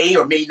may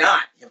or may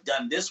not have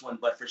done this one,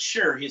 but for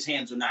sure his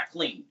hands are not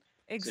clean.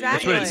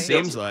 Exactly. That's what it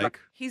seems like.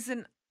 He's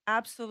an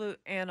absolute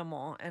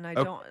animal, and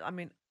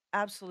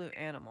absolute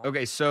animal.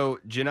 Okay, so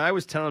Janai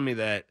was telling me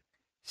that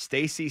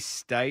Stacy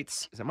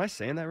Stites, am I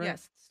saying that right?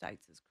 Yes,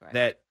 Stites is correct.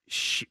 that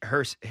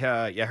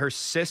her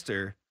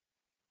sister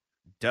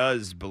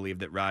does believe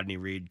that Rodney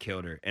Reed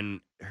killed her,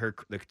 and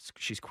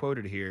she's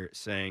quoted here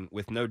saying,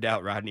 "With no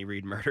doubt, Rodney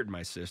Reed murdered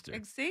my sister."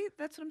 See,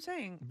 that's what I'm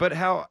saying. But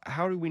how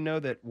do we know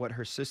that what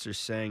her sister's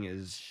saying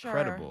is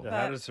credible?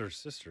 Yeah, how does her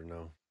sister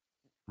know?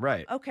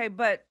 Right. Okay,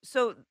 but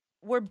so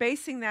we're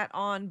basing that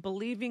on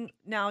believing.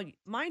 Now,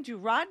 mind you,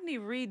 Rodney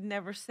Reed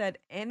never said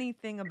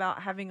anything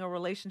about having a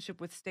relationship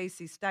with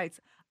Stacey Stites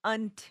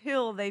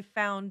until they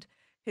found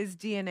his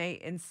DNA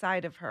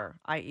inside of her,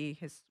 i.e.,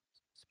 his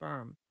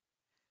sperm.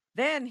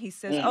 Then he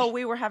says, "Oh,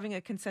 we were having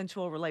a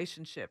consensual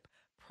relationship."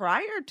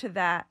 Prior to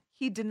that,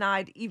 he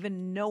denied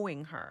even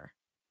knowing her.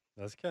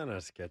 That's kind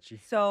of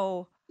sketchy.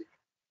 So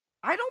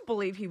I don't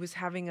believe he was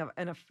having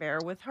an affair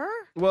with her.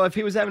 Well, if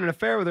he was having an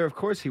affair with her, of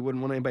course he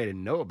wouldn't want anybody to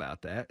know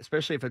about that,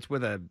 especially if it's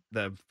with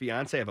the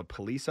fiance of a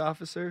police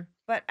officer.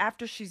 But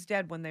after she's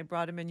dead, when they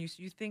brought him in, you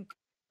think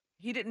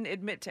he didn't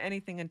admit to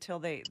anything until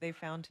they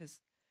found his,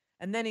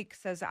 and then he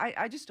says,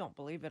 "I just don't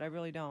believe it. I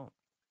really don't."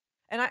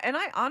 And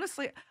I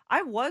honestly,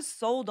 I was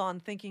sold on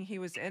thinking he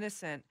was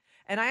innocent.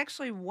 And I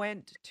actually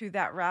went to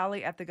that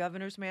rally at the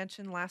governor's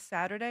mansion last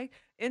Saturday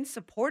in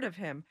support of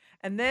him.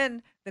 And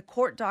then the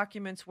court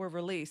documents were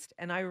released,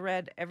 and I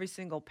read every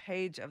single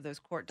page of those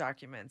court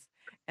documents.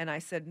 And I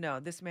said,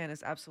 no, this man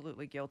is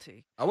absolutely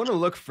guilty. I want to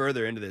look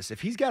further into this.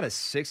 If he's got a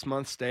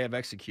 6-month stay of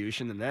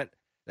execution, then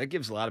that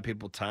gives a lot of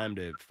people time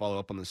to follow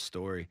up on this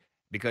story,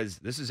 because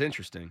this is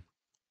interesting.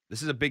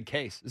 This is a big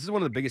case. This is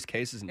one of the biggest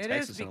cases in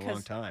Texas in a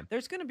long time.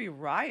 There's going to be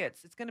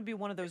riots. It's going to be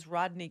one of those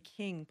Rodney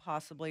King,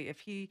 possibly,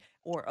 if he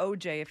or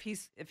OJ,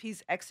 if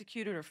he's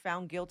executed or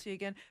found guilty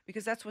again,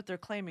 because that's what they're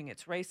claiming.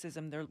 It's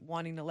racism. They're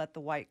wanting to let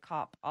the white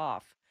cop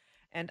off.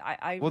 And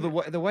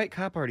the white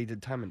cop already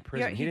did time in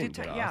prison. Yeah, he didn't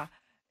get off.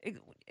 Yeah,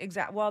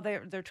 exactly. Well,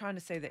 they're trying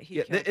to say that he.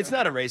 Yeah, killed it's her.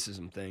 not a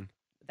racism thing.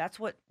 That's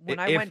what when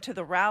I went to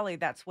the rally.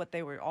 That's what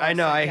they were all. I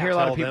know. saying. I hear a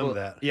lot of Tell people.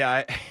 them that.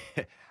 Yeah,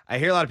 I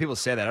hear a lot of people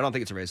say that. I don't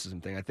think it's a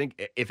racism thing. I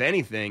think, if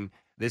anything,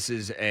 this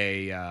is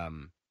a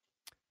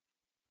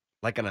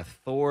like an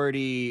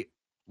authority,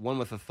 one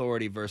with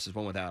authority versus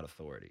one without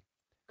authority,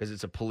 because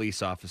it's a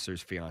police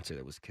officer's fiance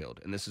that was killed,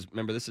 and this is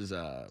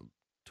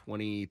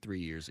 23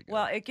 years ago.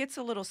 Well, it gets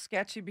a little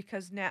sketchy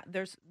because now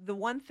there's the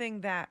one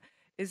thing that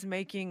is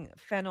making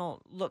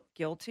Fennell look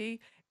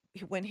guilty.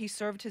 When he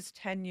served his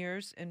 10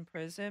 years in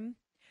prison,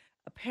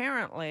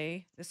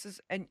 apparently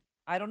and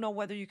I don't know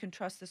whether you can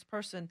trust this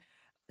person.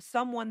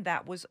 Someone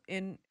that was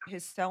in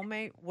his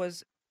cellmate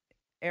was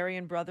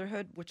Aryan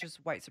Brotherhood, which is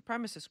white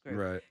supremacist group.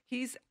 Right.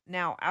 He's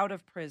now out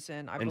of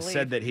prison, I believe. And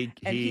said that he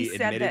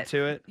admitted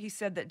to it? He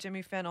said that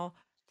Jimmy Fennell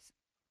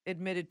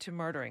admitted to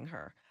murdering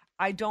her.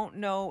 I don't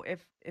know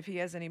if he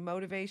has any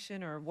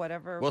motivation or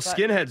whatever. Well,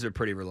 skinheads are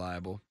pretty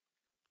reliable.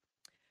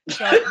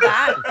 So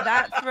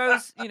that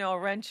throws, a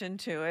wrench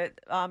into it.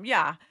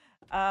 Yeah.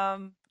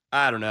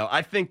 I don't know.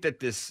 I think that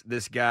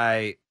this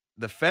guy,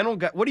 the Fennell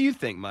guy, what do you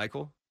think,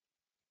 Michael?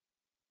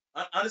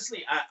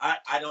 Honestly,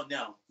 I don't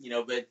know,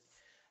 but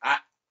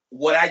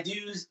what I do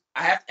is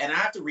I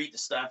have to read the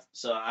stuff,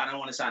 so I don't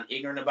want to sound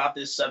ignorant about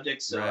this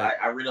subject. So right.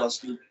 I really don't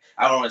speak.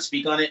 I don't want to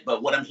speak on it.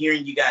 But what I'm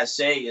hearing you guys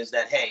say is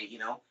that, hey,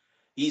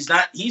 he's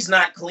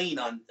not clean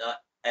on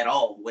at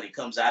all when it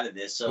comes out of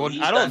this. So well,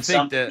 he's I don't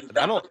think that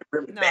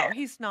really no, bad.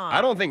 he's not.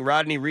 I don't think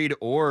Rodney Reed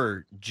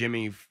or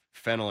Jimmy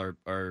Fennell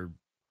are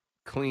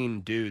clean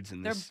dudes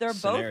in this They're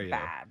scenario. both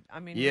bad. I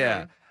mean, yeah.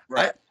 really.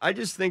 Right. I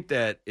just think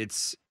that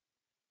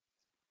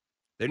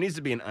there needs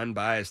to be an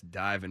unbiased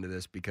dive into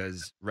this,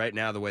 because right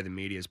now the way the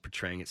media is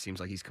portraying it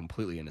seems like he's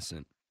completely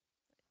innocent.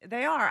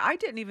 They are. I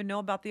didn't even know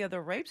about the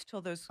other rapes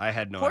till those I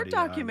had no court idea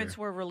documents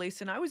either. were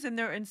released, and I was in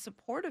there in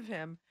support of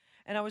him,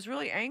 and I was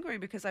really angry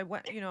because I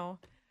went,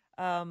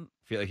 Feel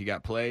like you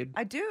got played?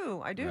 I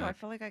do. Right. I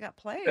feel like I got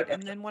played,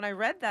 and then when I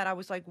read that, I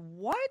was like,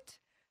 what?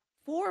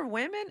 4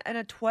 women and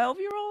a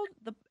 12-year-old?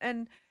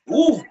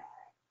 Ooh.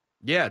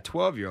 Yeah,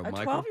 12-year-old, A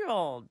Michael.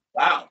 12-year-old.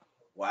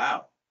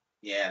 Wow.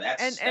 Yeah,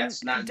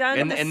 that's not done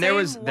And the there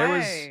was same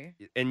way.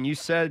 and you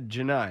said,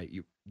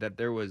 Janai, that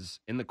there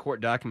was in the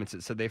court documents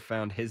it said they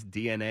found his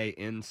DNA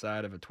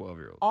inside of a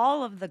 12-year-old.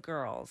 All of the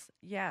girls,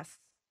 yes,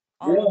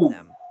 all of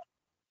them.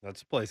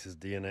 That's a place his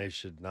DNA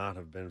should not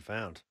have been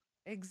found.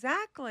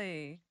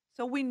 Exactly.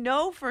 So we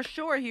know for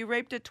sure he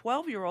raped a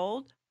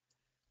 12-year-old.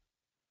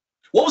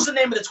 What was the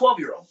name of the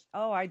 12-year-old?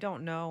 Oh, I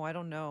don't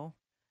know.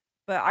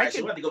 But I have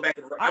to go back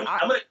and I'm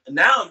gonna,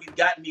 now you've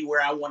gotten me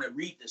where I want to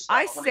read this stuff.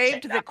 I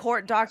saved the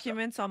court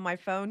documents on my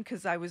phone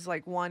because I was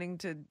like wanting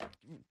to.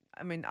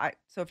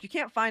 So if you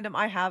can't find them,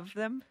 I have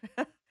them.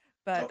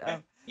 But okay.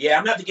 Yeah,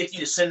 I'm gonna have to get you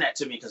to send that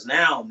to me, because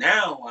now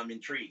I'm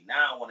intrigued.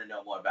 Now I want to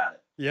know more about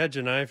it. Yeah,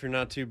 Janai, if you're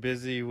not too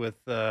busy with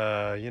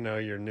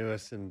your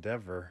newest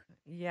endeavor.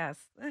 Yes.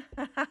 You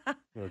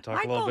want to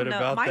talk a little bit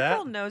about that?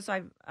 Michael knows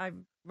I'm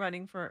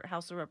running for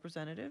House of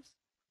Representatives.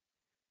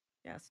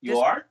 Yes. You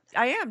are?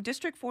 I am.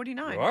 District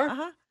 49. You are?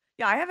 Uh-huh.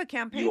 Yeah, I have a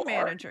campaign You are?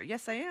 manager.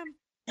 Yes, I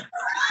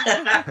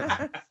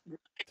am.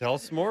 Tell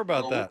us more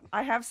about that.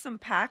 I have some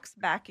PACs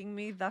backing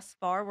me thus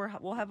far.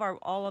 We'll have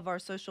all of our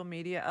social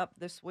media up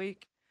this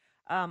week.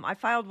 I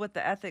filed with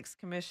the Ethics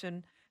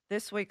Commission.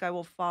 This week I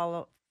will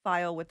file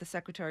with the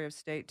Secretary of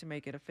State to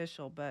make it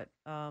official. But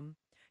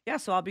yeah,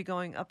 so I'll be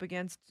going up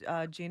against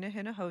Gina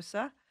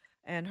Hinojosa,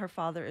 and her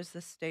father is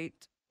the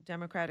state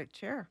Democratic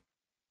chair.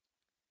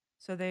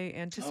 So they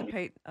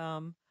anticipate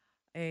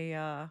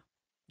a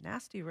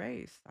nasty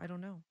race. I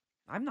don't know.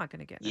 I'm not going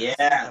to get nasty.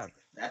 Yeah,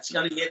 that's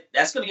gonna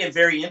get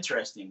very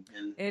interesting.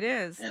 And it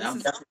is. And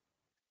it's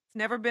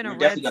never been a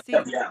red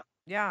seat.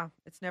 Yeah,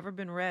 it's never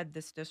been red,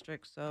 this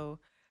district. So,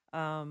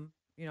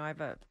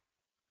 I've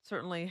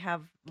certainly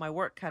have my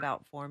work cut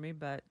out for me.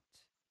 But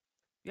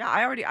yeah,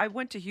 I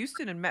went to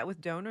Houston and met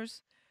with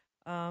donors.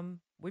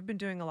 We've been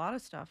doing a lot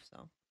of stuff,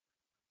 so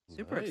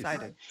super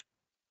excited.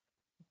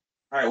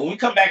 All right, when we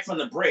come back from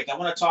the break, I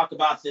want to talk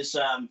about this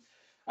out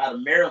of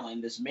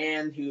Maryland, this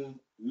man who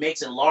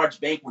makes a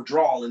large bank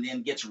withdrawal and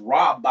then gets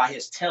robbed by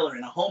his teller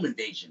in a home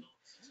invasion.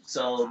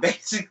 So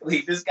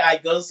basically, this guy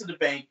goes to the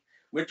bank,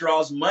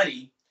 withdraws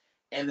money,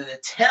 and then the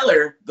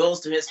teller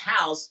goes to his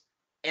house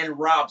and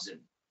robs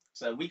him.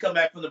 So we come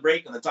back from the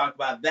break and talk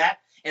about that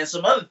and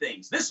some other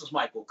things. This is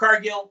Michael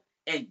Cargill,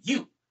 and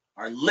you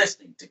are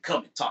listening to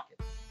Come and Talk It.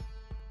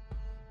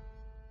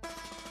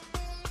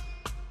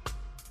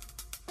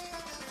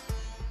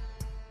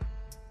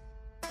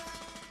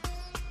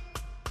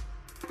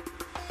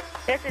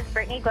 This is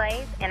Brittany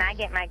Glaze, and I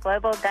get my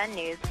global gun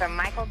news from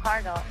Michael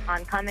Cargill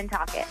on Come and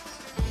Talk It.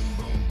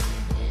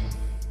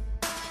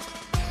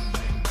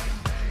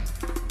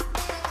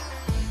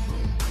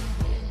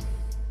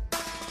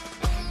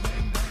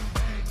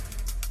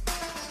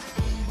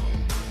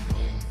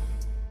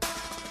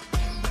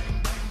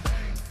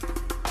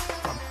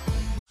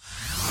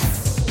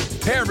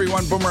 Hey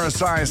everyone, Boomer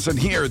Esiason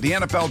here. The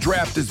NFL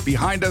draft is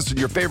behind us and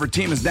your favorite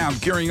team is now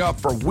gearing up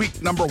for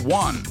week number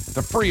 1.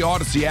 The free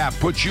Odyssey app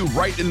puts you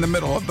right in the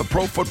middle of the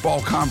pro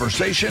football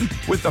conversation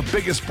with the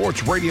biggest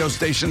sports radio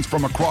stations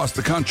from across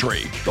the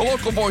country. The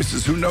local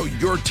voices who know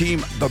your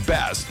team the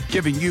best,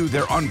 giving you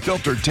their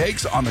unfiltered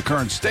takes on the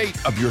current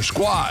state of your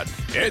squad.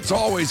 It's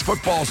always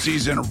football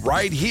season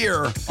right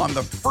here on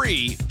the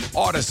free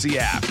Odyssey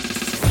app.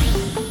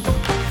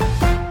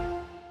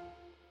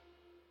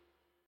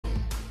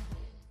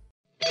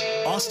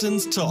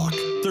 Austin's Talk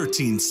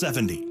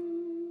 1370.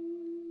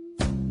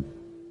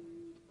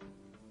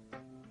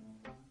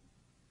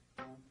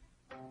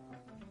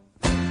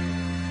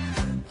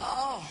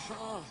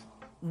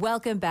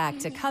 Welcome back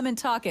to Come and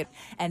Talk It.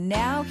 And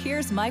now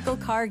here's Michael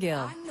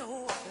Cargill.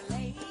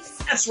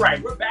 That's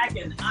right. We're back,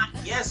 and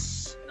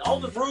yes, all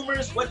the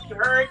rumors, what you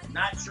heard,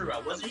 not true. I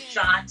wasn't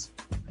shot.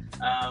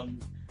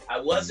 I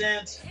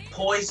wasn't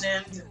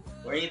poisoned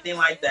or anything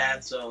like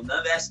that. So none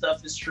of that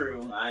stuff is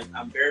true.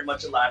 I'm very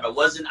much alive. I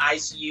was in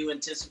ICU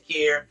intensive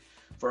care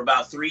for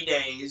about 4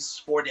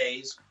 days.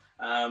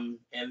 And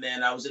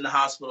then I was in the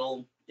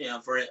hospital,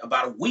 for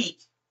about a week,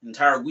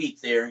 entire week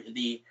there at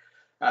the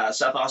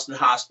South Austin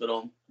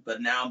Hospital.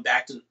 But now I'm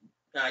back to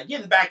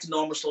getting back to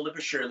normal slowly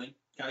but surely.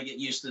 Kind of get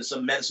used to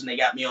some medicine they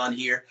got me on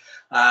here.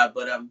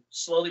 But I'm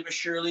slowly but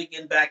surely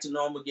getting back to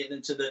normal, getting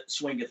into the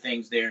swing of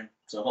things there.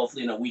 So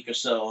hopefully in a week or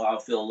so, I'll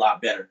feel a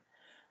lot better.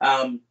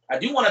 I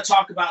do want to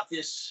talk about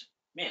this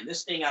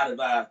thing out of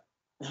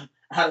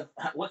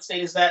what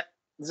state is that,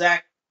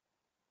 Zach?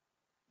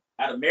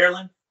 Out of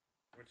Maryland.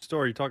 Which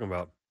story are you talking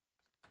about?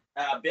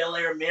 Bel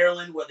Air,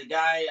 Maryland, where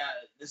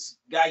this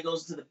guy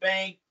goes to the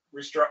bank,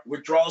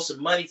 withdraws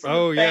some money from the bank.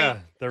 Oh, yeah,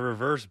 the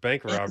reverse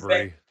bank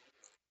robbery.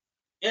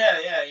 Yeah.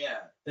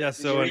 Yeah,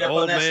 so an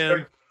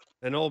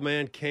old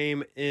man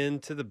came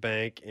into the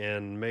bank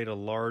and made a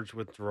large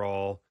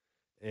withdrawal,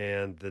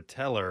 and the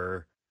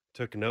teller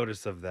took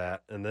notice of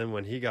that. And then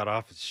when he got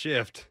off his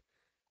shift,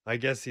 I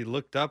guess he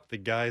looked up the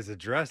guy's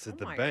address at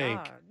the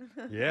bank.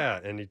 Yeah,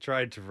 and he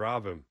tried to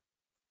rob him.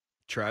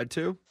 Tried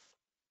to?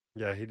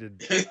 Yeah, he did.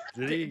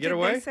 Did he get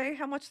away? Did they say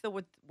how much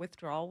the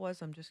withdrawal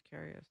was? I'm just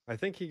curious. I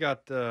think he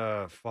got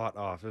fought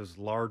off. It was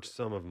a large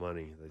sum of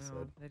money, they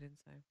said. They didn't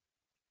say.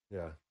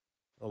 Yeah,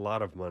 a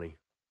lot of money.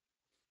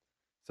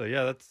 So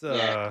yeah, that's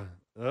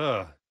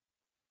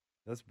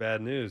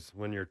bad news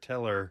when your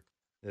teller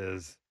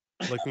is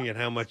looking at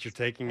how much you're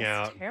taking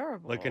out,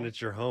 terrible. Looking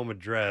at your home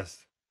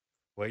address,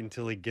 wait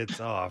until he gets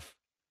off,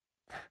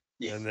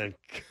 and then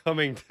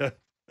coming to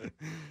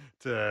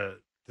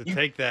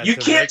take that to make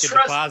a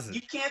deposit.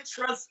 You can't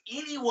trust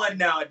anyone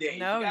nowadays.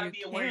 No, you gotta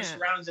be aware of your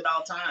surroundings at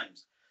all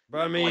times.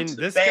 But I mean,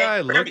 this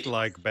guy looked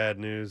like bad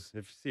news.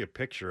 If you see a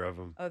picture of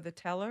him. Oh, the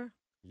teller?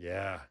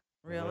 Yeah.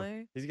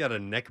 Really? He's got a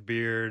neck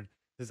beard.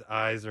 His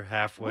eyes are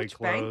halfway Which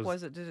closed. bank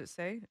was it? Did it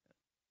say?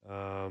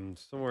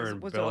 Somewhere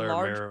in Was Bel it a Air,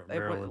 large,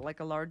 Maryland. like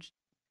a large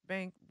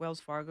bank, Wells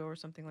Fargo or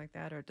something like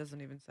that, or it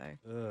doesn't even say?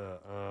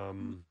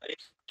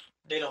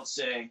 They don't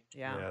say.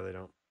 Yeah. Yeah, they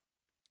don't.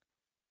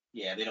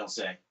 Yeah, they don't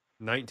say.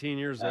 19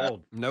 years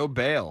old. No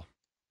bail.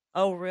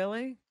 Oh,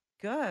 really?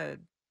 Good.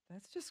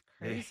 That's just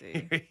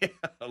crazy. Yeah,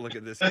 look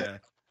at this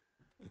guy.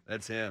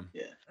 That's him.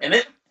 Yeah, and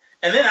then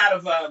out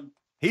of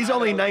he's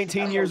only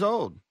 19 years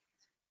old.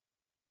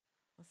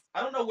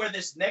 I don't know where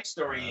this next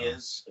story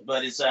is,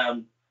 but it's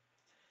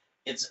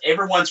it's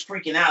everyone's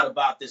freaking out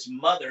about this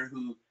mother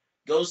who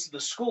goes to the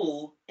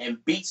school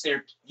and beats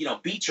her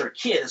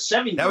kid, a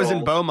 7-year-old. That was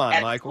in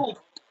Beaumont, Michael. School.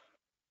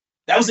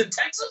 That was in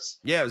Texas?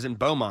 Yeah, it was in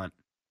Beaumont.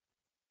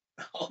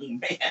 Oh,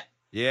 man.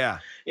 Yeah.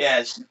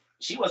 Yeah,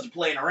 she wasn't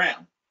playing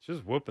around. She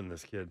was whooping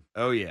this kid.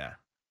 Oh, yeah.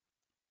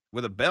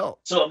 With a belt.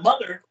 So a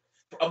mother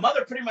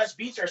pretty much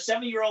beats her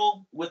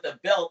 7-year-old with a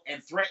belt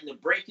and threatened to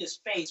break his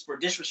face for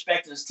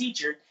disrespecting his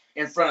teacher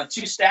in front of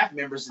 2 staff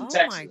members in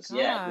Texas.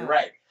 Yeah, you're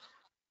right.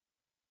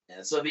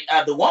 And so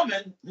the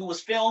woman who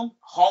was filmed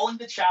hauling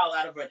the child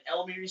out of an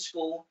elementary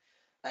school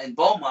in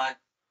Beaumont,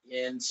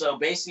 and so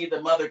basically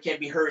the mother can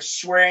be heard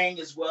swearing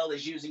as well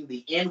as using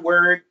the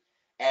N-word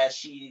as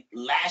she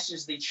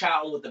lashes the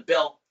child with the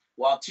belt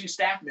while 2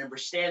 staff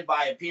members stand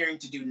by appearing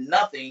to do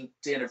nothing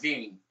to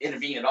intervene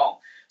at all.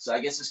 So I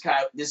guess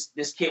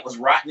this kid was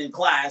rotten in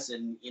class,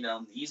 and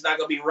he's not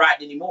going to be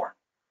rotten anymore.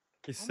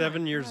 He's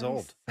 7 years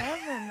old.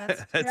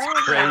 7. That's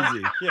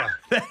crazy. Yeah.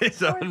 That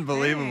is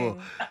unbelievable.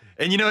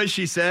 And you know what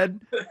she said?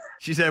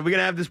 She said, "We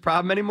gonna have this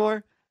problem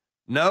anymore?"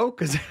 No,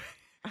 because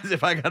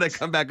if I gotta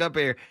come back up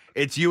here,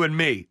 it's you and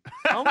me.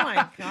 Oh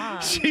my God.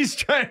 She's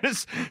trying to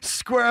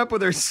square up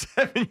with her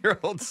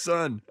 7-year-old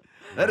son.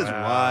 That is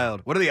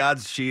wild. What are the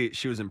odds she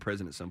was in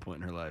prison at some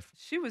point in her life?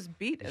 She was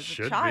beat as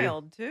Should a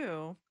child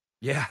too.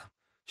 Yeah,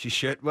 she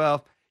should.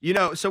 Well,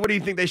 so what do you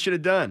think they should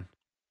have done?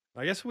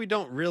 I guess we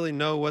don't really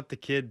know what the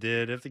kid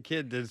did. If the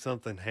kid did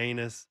something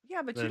heinous,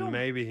 Yeah, but you then don't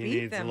maybe he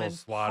beat needs a them little in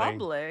swatting.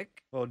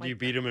 public. Well, do you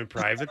beat him in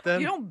private then?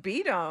 You don't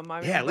beat them.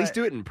 Yeah, at least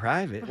do it in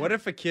private. What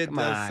if a kid Come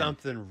does on.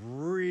 something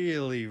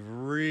really,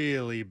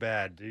 really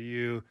bad? Do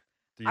you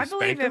I spank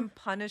believe him? in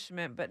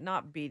punishment, but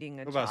not beating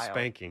a What about child.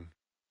 spanking?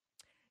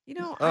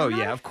 I'm Oh, not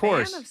yeah, a of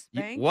course. fan of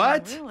You- spanking,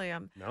 what? Really,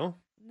 No?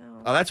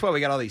 No. Oh, that's why we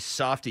got all these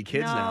softy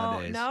kids no,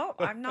 nowadays. No,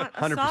 I'm not a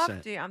 100%.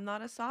 softie. I'm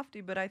not a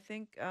softie, but I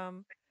think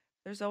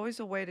there's always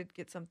a way to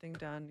get something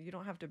done. You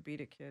don't have to beat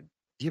a kid.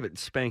 Yeah, but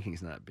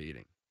spanking's not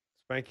beating.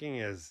 Spanking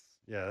is,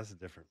 that's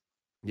different.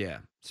 Yeah,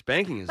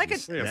 spanking is Like a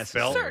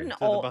necessary. certain to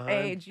the old behind.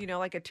 age,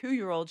 like a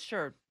 2-year-old,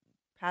 sure,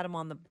 pat him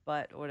on the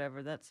butt or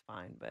whatever, that's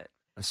fine. But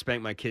I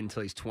spank my kid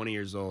until he's 20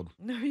 years old.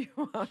 no, you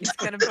won't. He's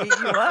gonna beat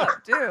you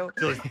up too.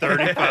 Till he's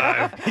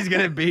 35. He's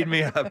gonna beat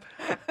me up.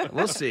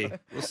 We'll see.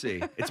 We'll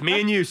see. It's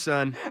me and you,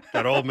 son.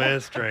 That old man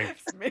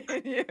strength. It's me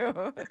and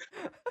you.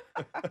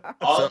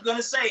 All I'm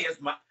gonna say is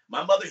my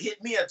mother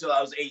hit me until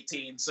I was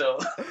 18, so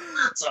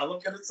that's all I'm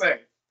gonna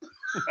say.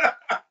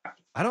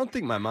 I don't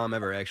think my mom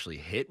ever actually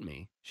hit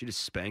me. She just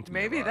spanked me.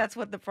 a Maybe lot. that's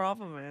what the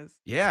problem is.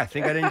 Yeah, I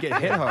think I didn't get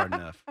hit hard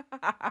enough.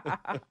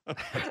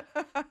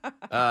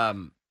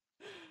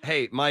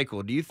 Hey,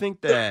 Michael, do you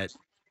think that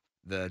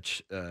the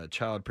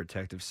Child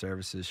Protective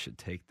Services should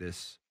take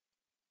this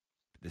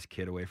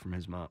kid away from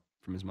his mom?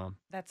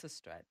 That's a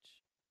stretch.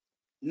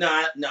 No,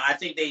 I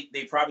think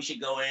they probably should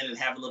go in and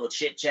have a little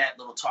chit chat,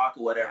 little talk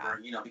or whatever,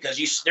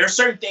 because there are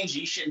certain things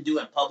you shouldn't do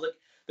in public.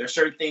 There are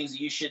certain things that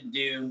you shouldn't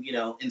do,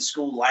 in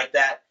school like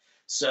that.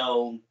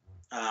 So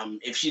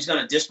if she's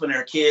going to discipline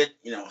her kid,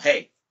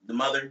 hey, the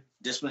mother,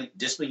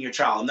 discipline your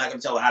child. I'm not going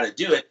to tell her how to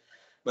do it.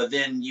 But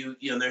then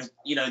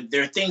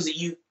there are things that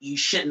you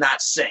should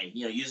not say,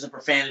 using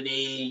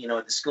profanity,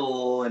 at the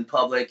school and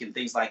public and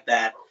things like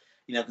that,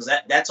 because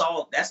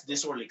that's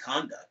disorderly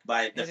conduct.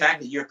 By the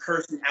fact that you're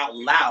cursing out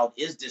loud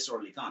is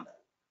disorderly conduct.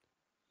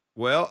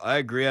 Well, I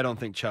agree. I don't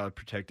think Child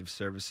Protective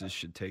Services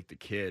should take the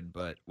kid,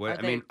 but I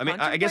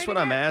guess what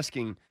I'm contemplating it?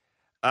 asking,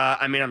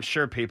 I'm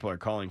sure people are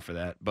calling for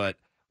that, but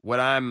what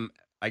I'm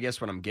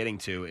getting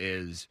to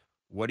is,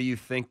 what do you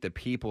think the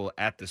people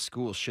at the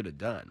school should have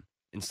done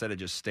instead of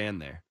just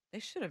stand there? They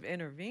should have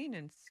intervened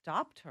and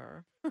stopped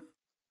her.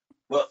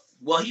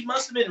 Well, he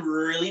must have been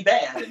really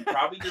bad and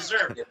probably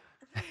deserved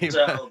it.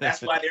 So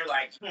that's why they're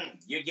like,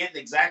 you're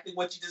getting exactly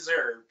what you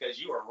deserve because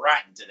you were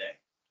rotten today.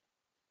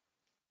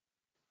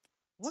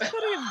 What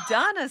could he have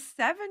done? A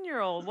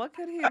 7-year-old? What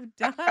could he have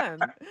done?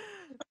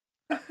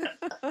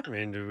 I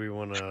mean, do we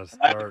want to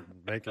start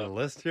making a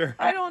list here?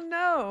 I don't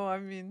know.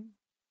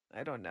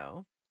 I don't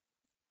know.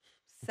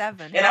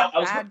 7. And How I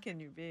was- bad can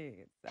you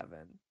be at 7?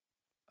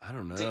 I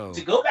don't know.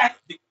 To go back,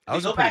 I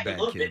was to a go pretty back a bad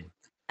little kid. bit.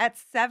 At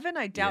 7,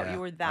 I doubt Yeah, you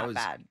were I that was-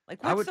 bad. Like,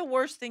 I what's would- the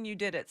worst thing you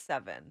did at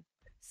 7?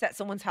 Set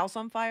someone's house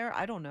on fire?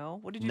 I don't know.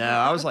 What did you No, do?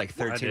 I was like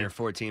 13 did. or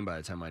 14 by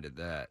the time I did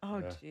that. Oh,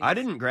 Yeah. geez. I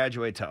didn't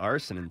graduate to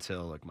arson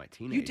until like my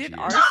teenage You did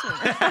years.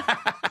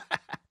 arson.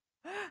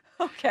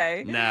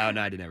 Okay. No, I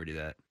didn't ever do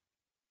that.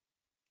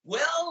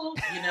 Well,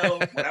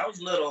 when I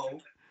was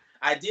little,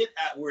 I did.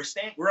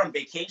 We're on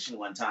vacation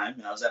one time,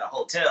 and I was at a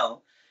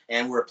hotel,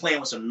 and we were playing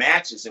with some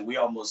matches, and we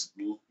almost,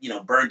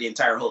 burned the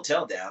entire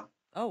hotel down.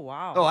 Oh,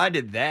 wow. Oh, I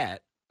did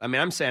that.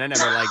 I'm saying I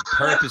never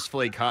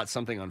purposefully caught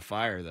something on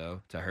fire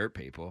though to hurt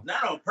people.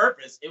 Not on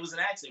purpose. It was an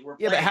accident. We're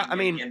Yeah, but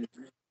playing. how- and-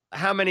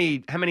 How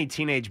many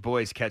teenage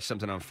boys catch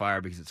something on fire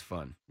because it's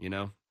fun?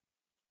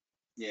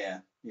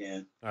 Yeah.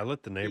 I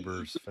lit the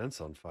neighbor's fence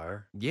on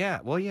fire. Yeah.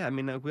 Well, yeah.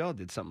 We all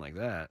did something like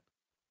that.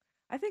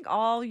 I think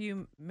all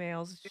you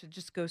males should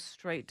just go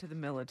straight to the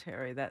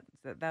military.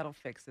 That'll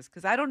fix this,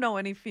 because I don't know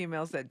any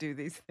females that do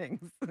these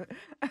things.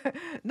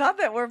 Not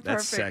that we're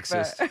That's perfect,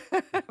 sexist.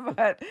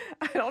 but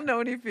I don't know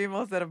any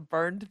females that have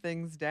burned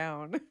things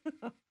down.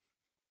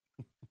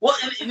 Well,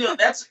 and,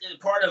 that's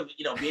part of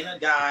being a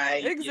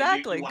guy.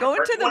 Exactly. You Go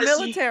into the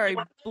military,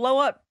 blow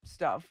up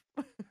stuff.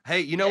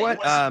 Hey, you know what?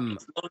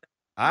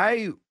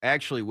 I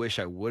actually wish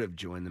I would have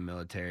joined the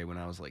military when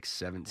I was like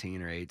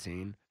 17 or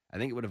 18. I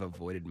think it would have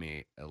avoided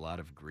me a lot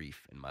of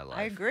grief in my life.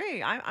 I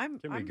agree. I'm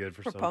Can be good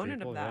for some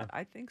proponent people, of that. yeah.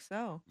 I think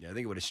so. Yeah, I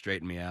think it would have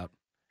straightened me out.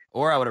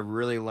 Or I would have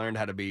really learned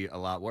how to be a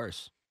lot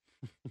worse.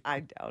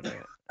 I doubt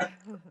it.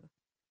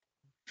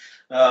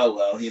 Oh,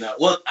 well,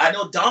 well, I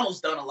know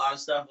Donald's done a lot of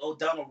stuff. Oh,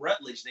 Donald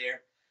Rutledge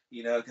there,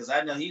 because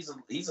I know he's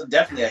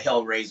definitely a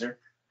hellraiser.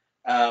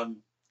 But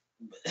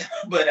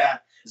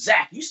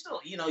Zach, you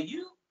still,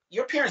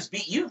 your parents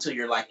beat you till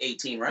you're like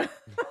 18, right?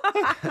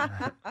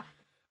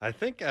 I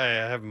think I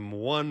have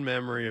one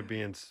memory of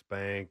being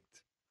spanked,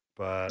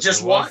 but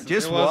just one.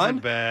 It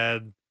wasn't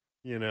bad.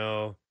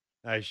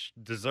 I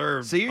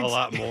deserved a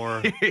lot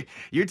more.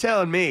 You're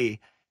telling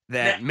me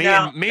that me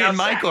and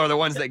Michael are the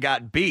ones that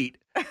got beat,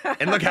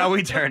 and look how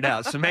we turned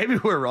out. So maybe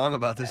we're wrong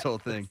about this whole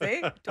thing.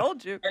 See,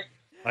 told you.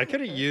 I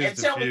could have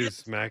used a few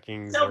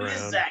smackings Tell me around.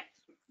 this, Zach.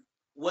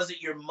 Was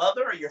it your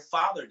mother or your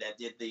father that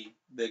did the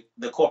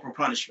corporal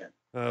punishment?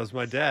 It was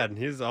my dad, and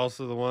he's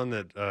also the one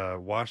that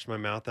washed my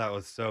mouth out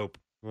with soap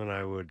when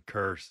I would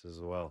curse as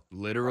well.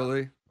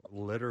 Literally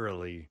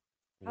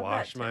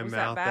wash my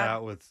mouth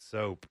out with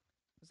soap.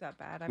 Was that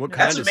bad? What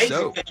kind of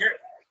soap?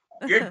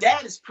 Your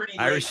dad is pretty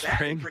Irish laid back,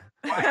 Spring. pretty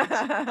quiet.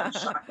 I'm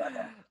shocked by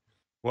that.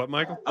 What,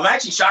 Michael? I'm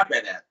actually shocked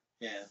by that.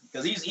 Yeah,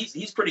 because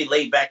he's pretty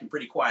laid back and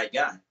pretty quiet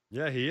guy.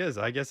 Yeah, he is.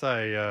 I guess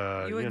I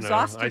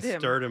exhausted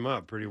him. stirred him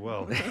up pretty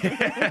well.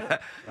 I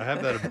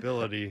have that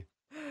ability.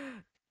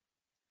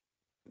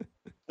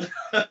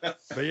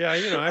 But yeah,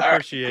 I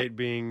appreciate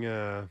being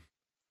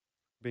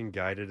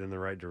guided in the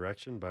right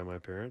direction by my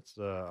parents.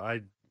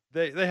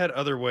 They had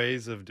other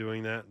ways of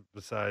doing that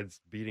besides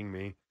beating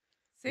me.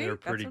 See, they were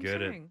pretty that's what I'm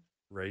good at saying.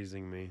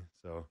 raising me.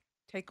 So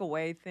Take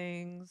away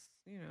things.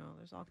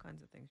 There's all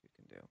kinds of things you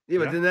can do. Yeah,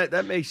 but then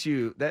that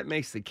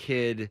makes the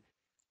kid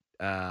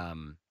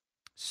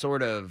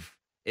sort of,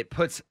 it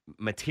puts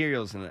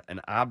materials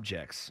and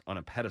objects on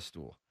a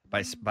pedestal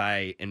by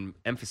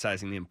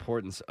emphasizing the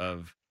importance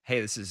of, hey,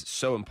 this is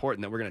so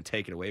important that we're going to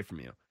take it away from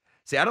you.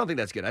 See, I don't think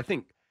that's good. I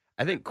think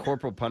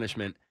corporal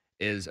punishment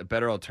is a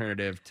better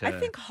alternative to. I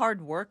think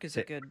hard work is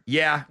a good.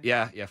 Yeah.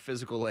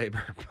 Physical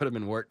labor. Put them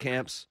in work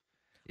camps.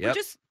 Or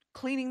just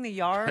cleaning the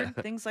yard,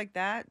 things like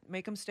that.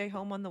 Make them stay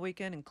home on the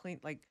weekend and clean,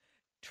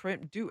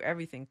 trim, do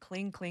everything.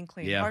 Clean.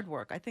 Yeah. Hard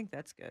work. I think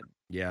that's good.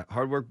 Yeah,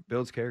 hard work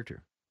builds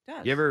character. It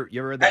does. You ever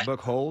read that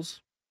book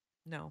Holes?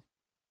 No.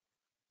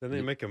 Didn't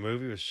they make a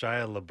movie with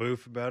Shia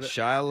LaBeouf about it?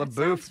 Shia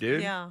LaBeouf,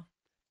 dude. Yeah.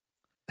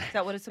 Is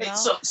that what it's about?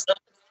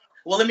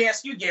 Well, let me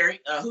ask you, Gary.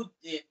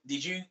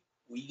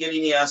 Were you get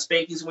any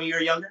spankings when you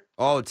were younger?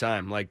 All the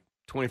time, like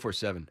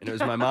 24/7, and it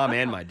was my mom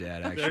and my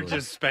dad. Actually, They're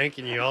just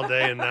spanking you all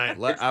day and night.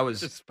 I was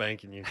just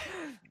spanking you.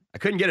 I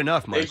couldn't get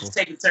enough, Michael. They're just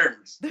taking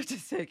turns. They're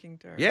just taking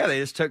turns. Yeah, they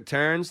just took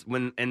turns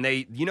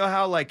you know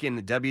how like in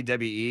the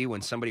WWE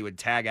when somebody would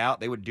tag out,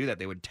 they would do that.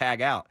 They would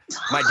tag out.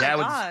 My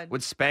dad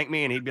would spank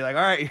me, and he'd be like,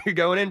 "All right, you're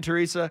going in,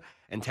 Teresa,"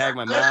 and tag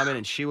my mom in,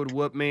 and she would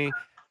whoop me.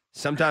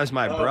 Sometimes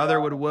my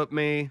brother would whoop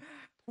me.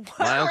 What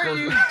are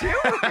you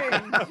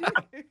doing?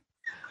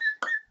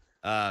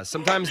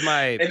 Sometimes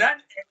my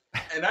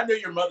and I know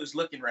your mother's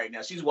looking right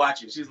now. She's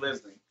watching. She's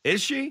listening.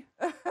 Is she?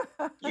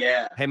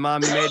 Yeah. Hey,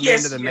 Mom, you made me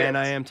Yes, into the she man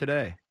is. I am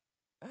today.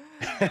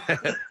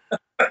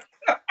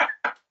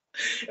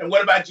 And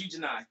what about you,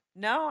 Janai?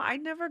 No, I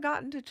never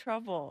got into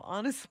trouble.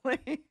 Honestly,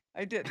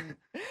 I didn't.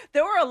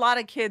 There were a lot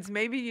of kids.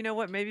 Maybe, you know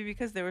what? Maybe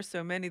because there were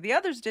so many. The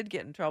others did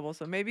get in trouble,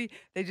 so maybe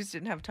they just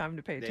didn't have time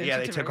to pay attention. Yeah,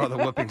 they to took me. all the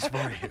whoopings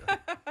for you.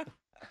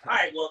 All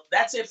right, well,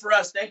 that's it for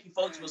us. Thank you,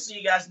 folks. We'll see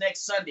you guys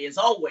next Sunday. As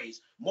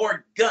always,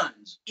 more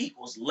guns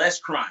equals less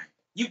crime.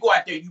 You go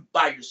out there, you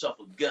buy yourself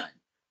a gun.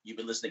 You've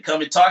been listening to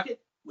Come and Talk It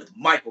with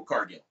Michael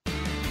Cargill.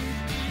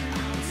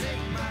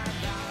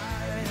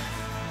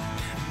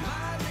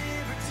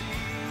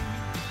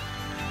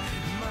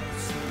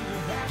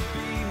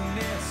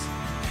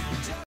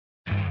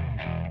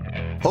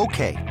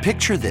 Okay,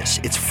 picture this.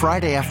 It's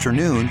Friday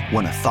afternoon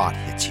when a thought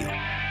hits you.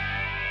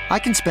 I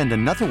can spend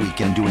another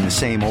weekend doing the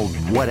same old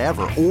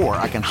whatever, or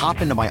I can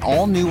hop into my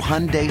all-new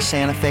Hyundai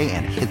Santa Fe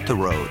and hit the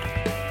road.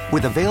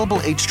 With available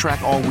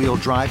H-Track all-wheel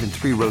drive and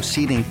 3-row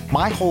seating,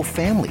 my whole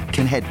family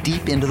can head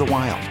deep into the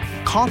wild.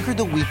 Conquer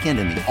the weekend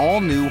in the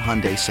all-new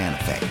Hyundai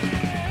Santa Fe.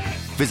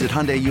 Visit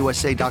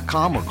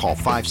HyundaiUSA.com or call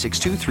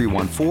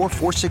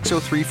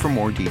 562-314-4603 for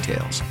more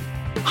details.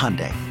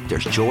 Hyundai,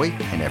 there's joy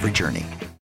in every journey.